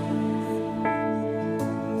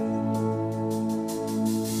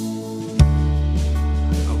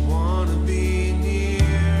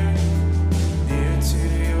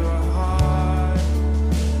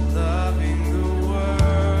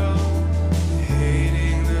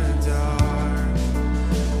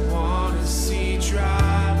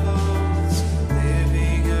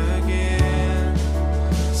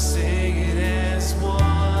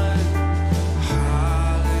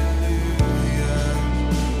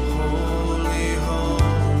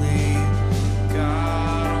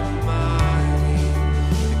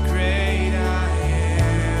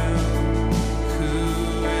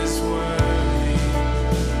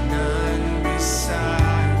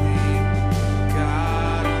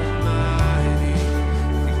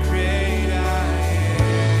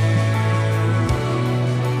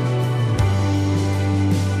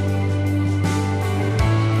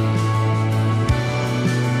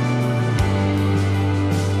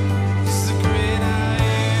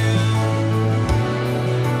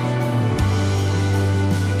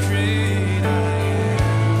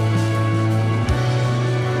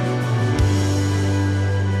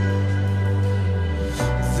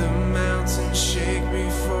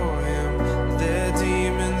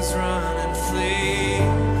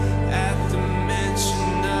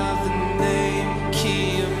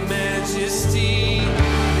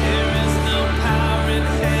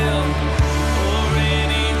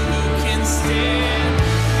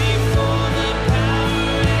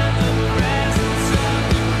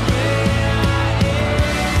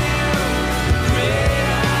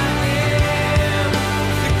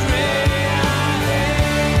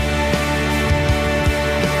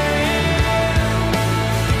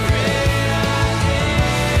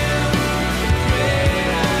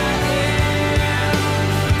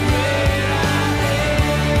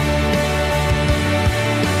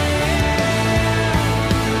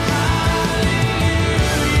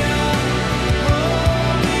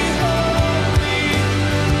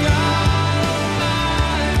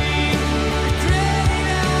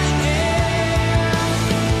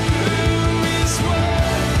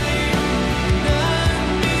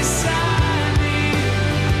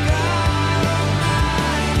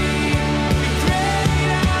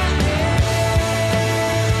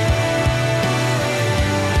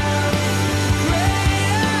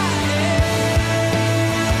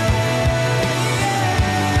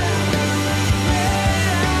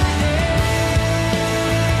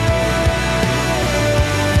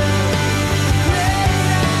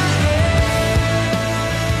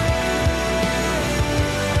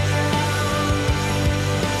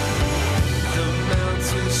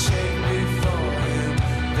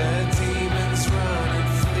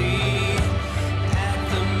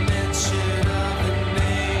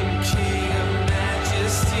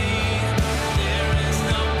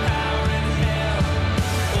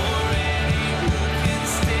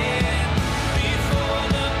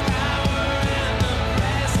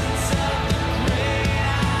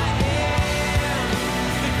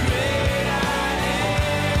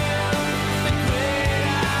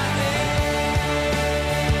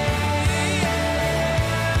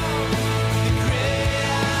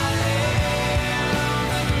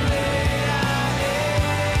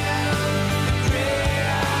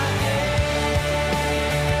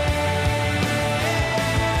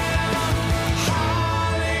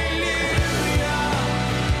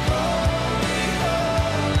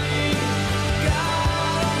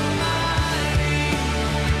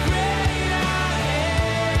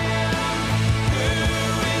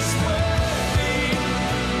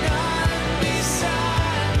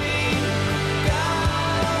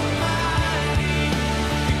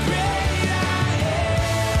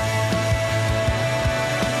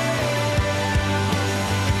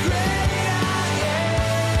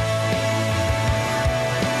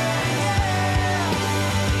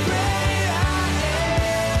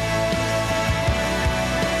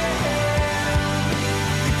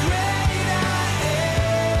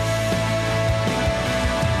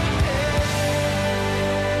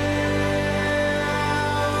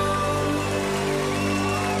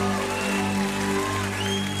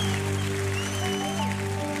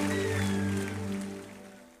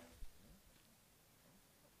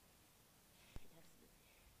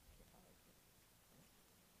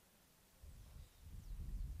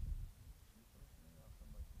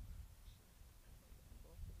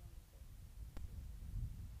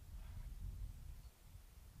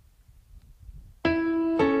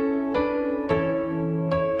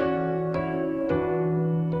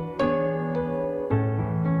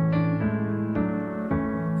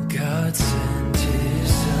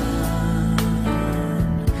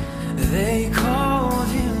 They called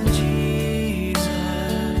him Jesus.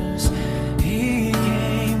 He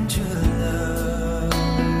came to love,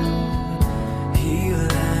 heal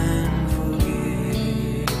and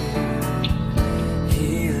forgive.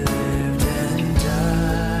 He lived and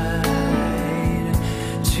died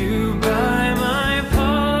to buy my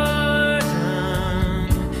pardon.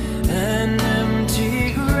 An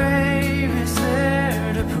empty grave is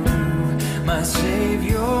there to prove my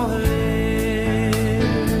Savior lives.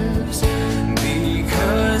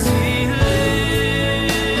 Because he lives,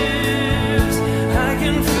 I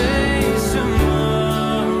can face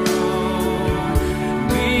tomorrow.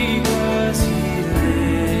 Because he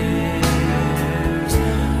lives,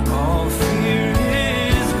 all fear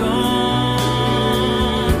is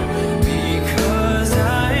gone. Because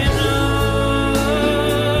I know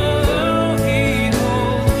he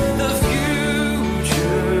holds the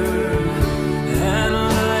future, and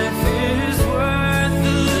life is worth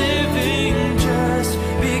the living just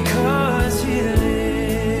because he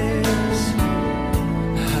lives.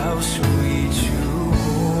 How sweet to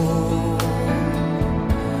hold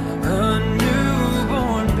a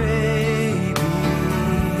newborn baby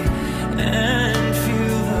and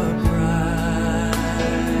feel the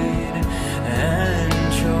pride and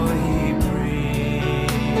joy he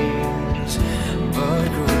brings. But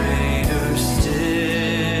greater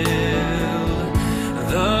still,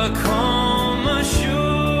 the calm assurance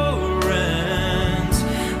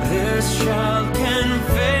this child can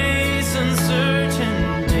face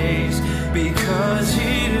uncertain days because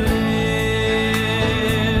he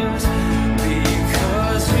lives.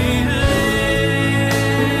 Because he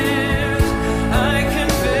lives, I can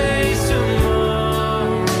face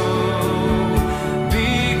tomorrow.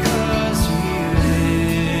 Because he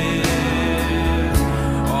lives,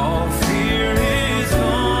 all fear is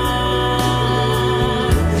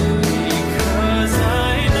gone. Because I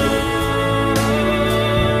know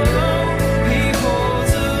he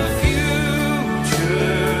holds the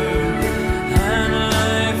future, and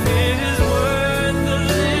life is worth the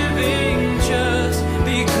living just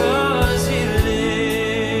because he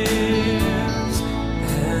lives.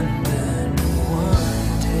 And then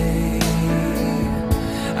one day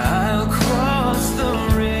I'll cross the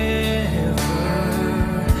river,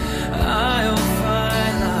 I'll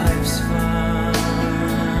find life's final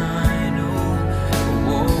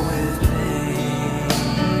war with pain.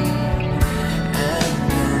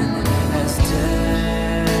 And then as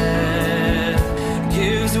death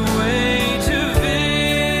gives way to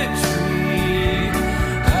victory,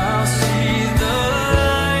 I'll see the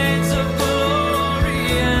lights of glory,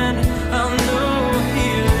 and I'll know he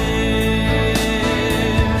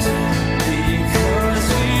lives. Because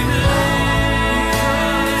he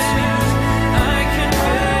lives, I can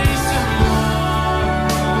face tomorrow.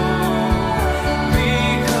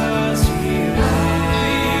 Because he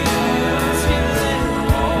lives,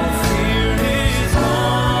 all fear is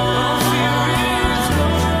gone.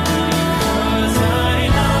 Because I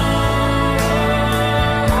know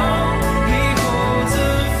he holds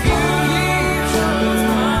the future,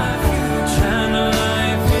 and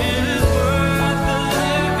life is worth the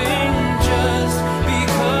living just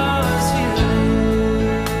because he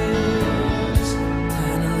lives.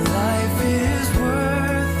 And life is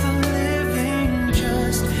worth the living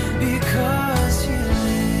just because he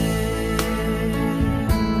lives.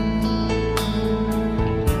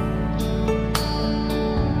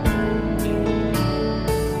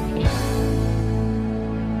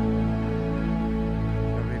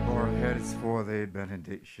 Every bow our heads for the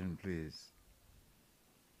benediction, please.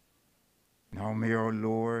 Now may our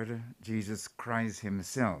Lord Jesus Christ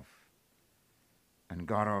himself and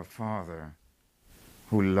God our Father,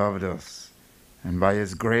 who loved us and by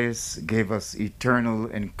his grace gave us eternal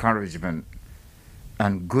encouragement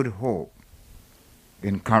and good hope,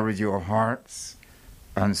 encourage your hearts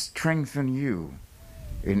and strengthen you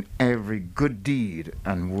in every good deed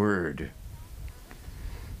and word.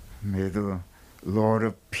 May the Lord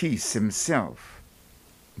of peace himself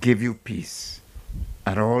give you peace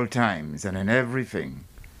at all times and in everything.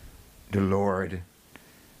 The Lord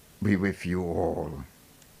be with you all.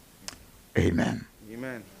 Amen.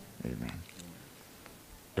 Amen. Amen.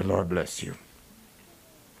 The Lord bless you.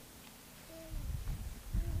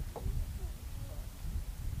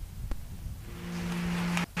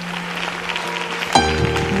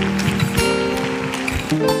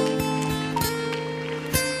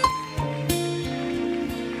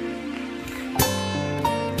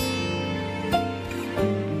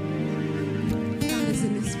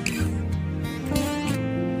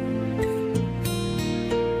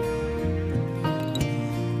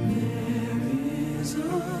 There is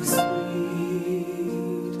a sweet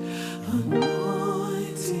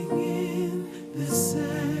anointing in the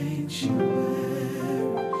sanctuary.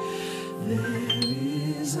 There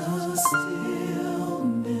is a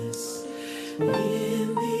stillness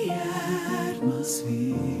in the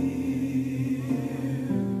atmosphere.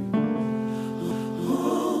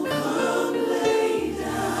 Oh, come lay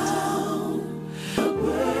down the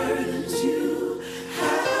burdens you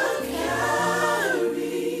have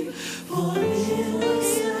carried, for in the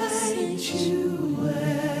sanctuary,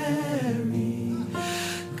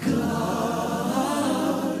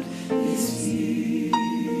 God is here.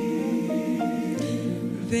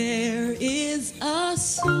 There is a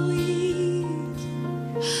sweet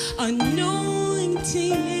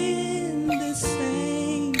anointing in the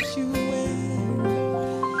sanctuary.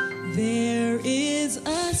 There is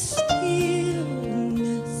a stillness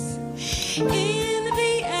in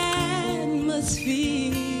the atmosphere.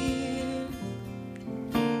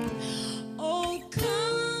 Oh, come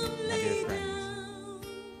My lay dear friends,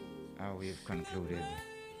 down. we've concluded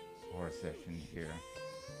our session here.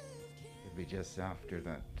 It'll be just after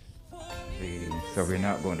that. So we're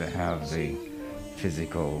not going to have the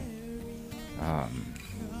physical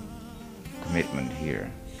commitment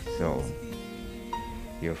here. So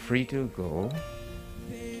you're free to go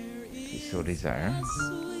if you so desire.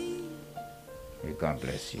 May God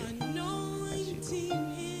bless you as you go.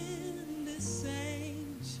 In the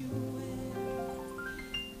sanctuary,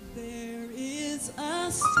 there is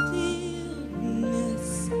a stillness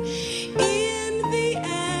in the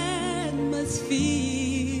atmosphere.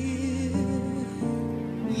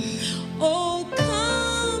 Oh,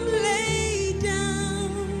 come lay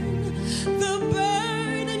down the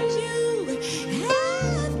burdens you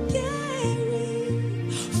have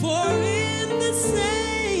carried, for in the sanctuary,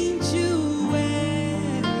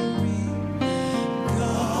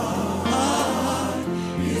 God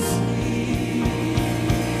is here.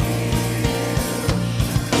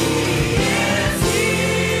 He is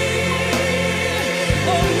here.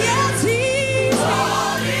 Oh, yes, He's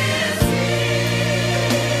God is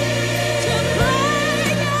to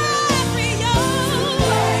break every yoke.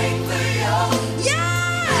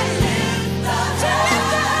 Yeah. To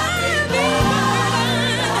lift every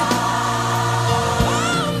burden.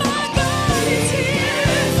 Oh, my God is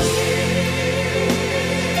here.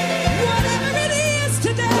 Whatever it is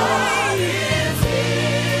today.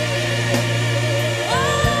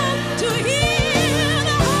 Oh, to heal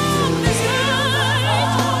the hopeless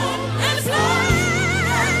heart and bless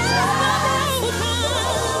the broken.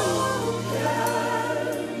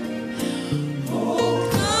 Oh,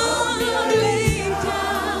 come lay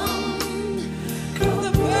down the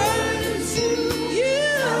burdens you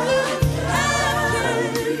have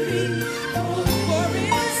carried, for in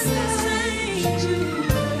the sanctuary,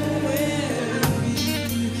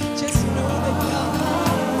 just know that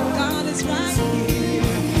God is right here.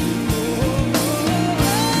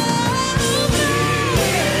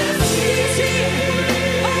 He's here.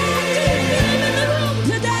 Oh, do you feel Him in the room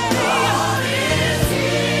today?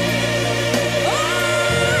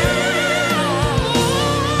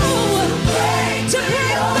 To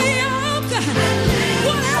break the yoke,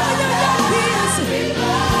 whatever your yoke is.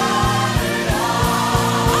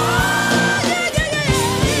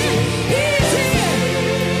 He's here.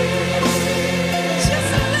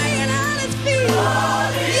 Just lay it at His feet.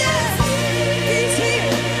 Yes, He's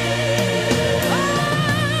here.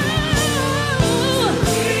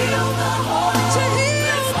 To heal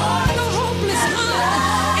the hopeless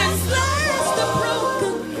heart and bless the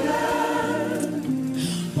broken.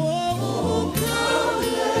 Oh, come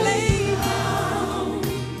lay down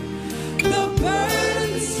the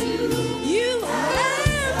burdens you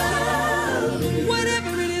have,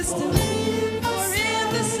 whatever it is to live, or in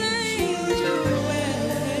the sanctuary.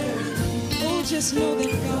 Oh, just know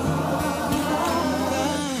that God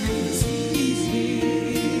is here.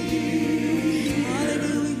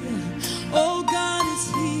 Hallelujah. Oh, God is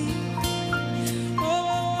here.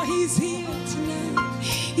 Oh, He's here tonight.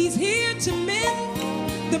 He's here to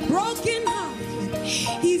mend the broken heart.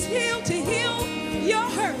 He's here to heal your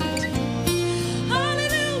hurt.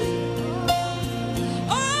 Hallelujah.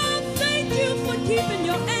 Oh, thank you for keeping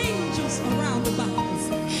your angels around about us,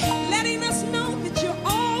 letting us know that you're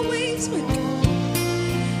always with us.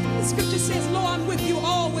 The scripture says, Lord, I'm with you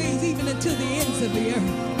always, even until the ends of the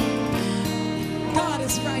earth. God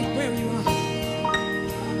is right where you are.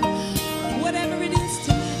 Whatever it is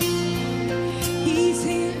tonight, He's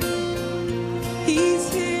here. He's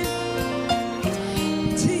here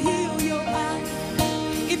to heal your life.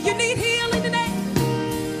 If you need healing today,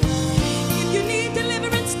 if you need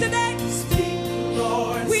deliverance today,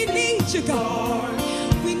 we need you, God.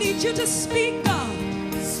 We need you to speak, God.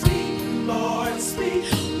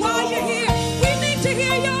 While you're here, we need to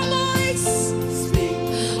hear your voice.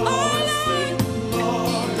 Oh Lord,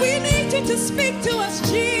 we need you to speak to us,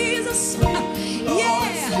 Jesus.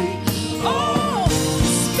 Yeah. Oh,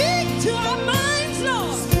 speak to our minds,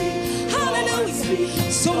 Lord.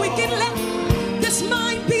 Hallelujah. So we can let this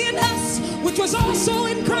mind be in us, which was also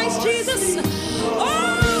in Christ Jesus.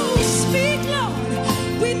 Oh, speak, Lord.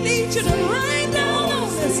 We need you to rain down on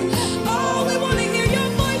us. Oh, we want to hear your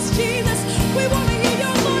voice, Jesus. We want to hear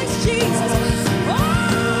your voice, Jesus.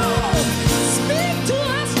 Oh, speak to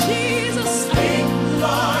us, Jesus. Speak,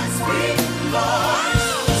 Lord. Speak, Lord.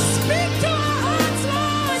 Oh, speak to our hearts,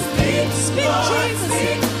 Lord. Speak, Jesus.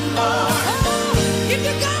 Speak, Lord. Oh, if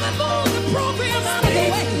you're gonna move the program out of the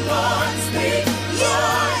way, Lord, speak,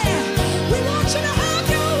 yeah. We want you to have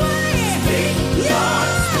your way. Speak, yeah.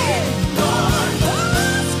 Lord.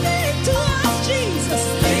 Oh, speak to us, Jesus.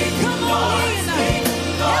 Come on in.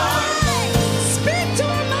 Yeah. Speak to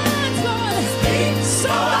our minds, Lord.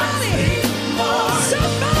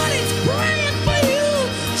 Somebody's praying for you,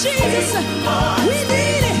 Jesus. We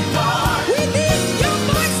need it. We need your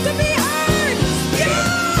voice to be heard.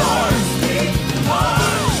 Yeah.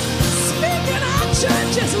 Speak in our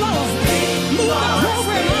churches, Lord. Move the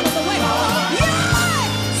program out of the way. Yeah.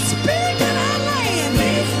 Speak in our land.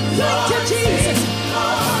 Thank you, Jesus.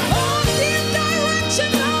 Oh, give direction,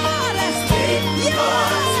 Lord. Yeah.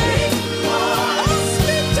 Oh,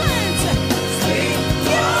 speak trance.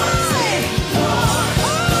 Yeah.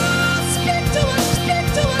 Oh, speak to us,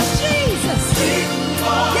 Jesus.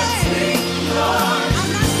 Yeah. I'm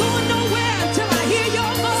not going nowhere until I hear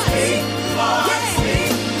your voice. Yeah.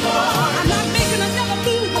 I'm not making another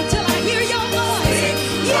move until I hear your voice.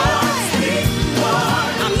 Yeah.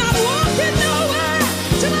 I'm not walking nowhere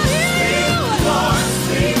till I hear you.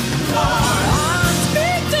 Oh,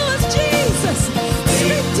 speak to us, Jesus.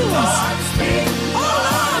 Speak to us. Oh,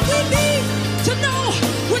 Lord, we need to know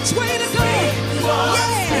which way to go.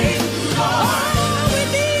 Yeah. Oh, we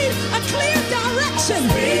need a clear direction.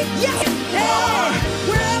 Yes. Yeah.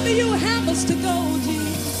 Wherever you have us to go,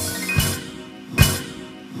 Jesus.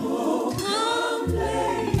 Come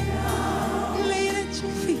lay down. Lay it at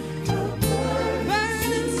your feet.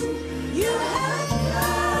 Burdens you have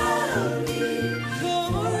found me. For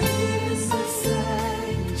this is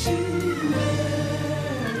sanctuary.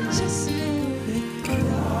 Just know that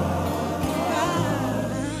God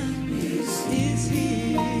is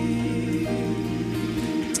here.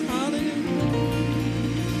 Hallelujah.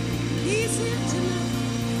 He's here tonight.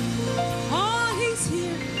 Oh, he's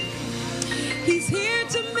here. He's here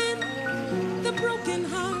to mend the broken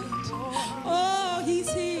heart. Oh, he's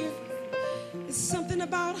here. It's something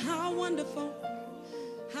about how wonderful,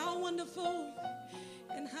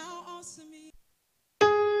 and how awesome he is.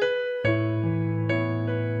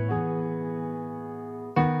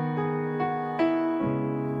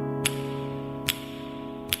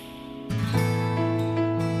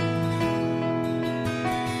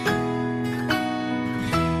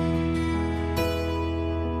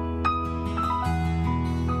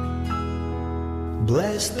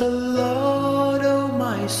 Bless the Lord, oh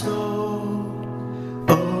my soul,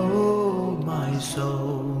 oh my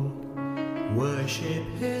soul, worship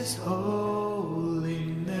his holy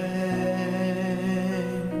name.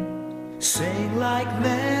 Sing like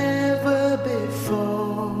never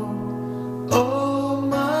before, oh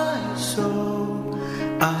my soul,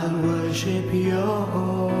 I'll worship your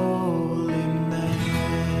holy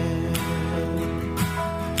name.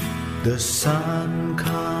 The sun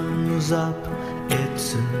comes up,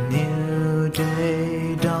 it's a new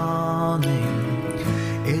day dawning.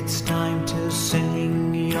 It's time to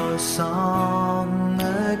sing your song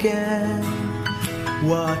again.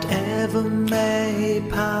 Whatever may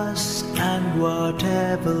pass and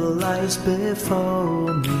whatever lies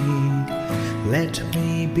before me, let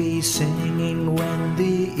me be singing when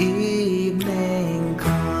the evening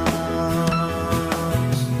comes.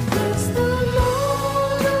 Bless the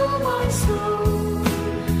Lord, oh my soul,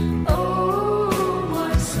 oh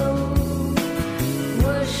my soul,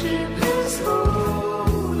 worship his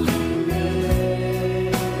holy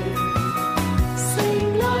name.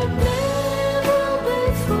 Sing like never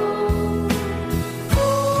before,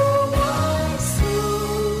 oh my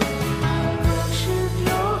soul, I worship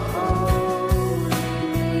your holy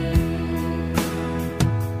name.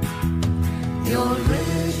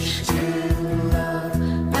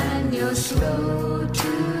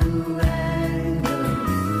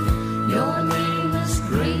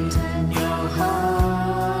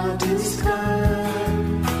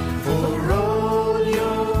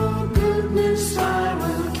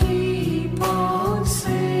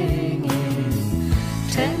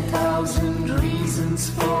 10,000 reasons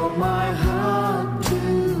for my heart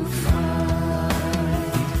to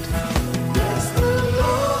find. Bless the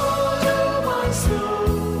Lord, oh my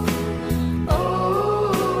soul,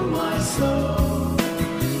 oh my soul,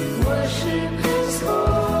 worship His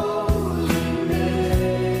holy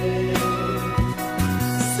name.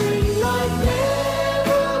 Sing like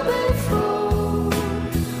never before,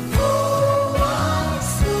 oh my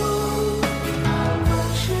soul, I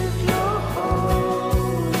worship Your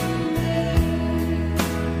holy name.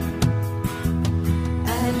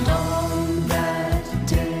 And on that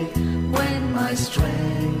day when my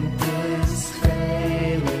strength is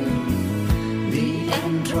failing, the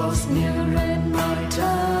end draws near and my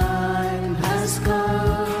time has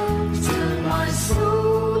come. Still my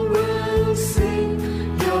soul will sing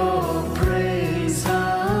Your praise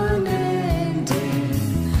unending.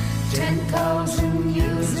 10,000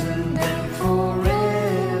 years and then forevermore.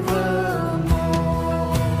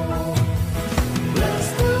 Bless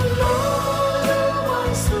the Lord, oh my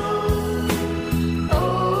soul,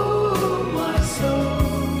 oh my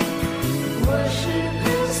soul, worship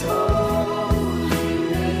His holy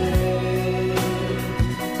name.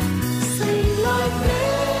 Sing like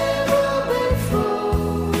never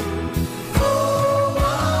before, oh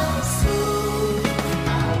my soul, I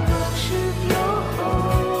worship Your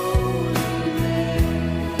holy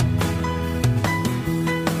name.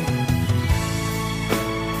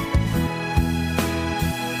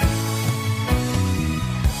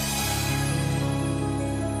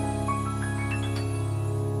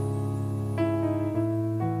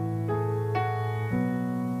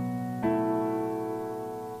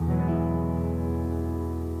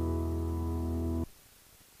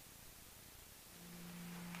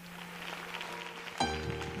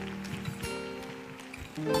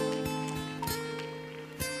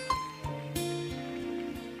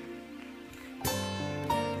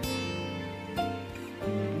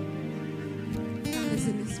 God is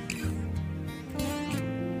in this place.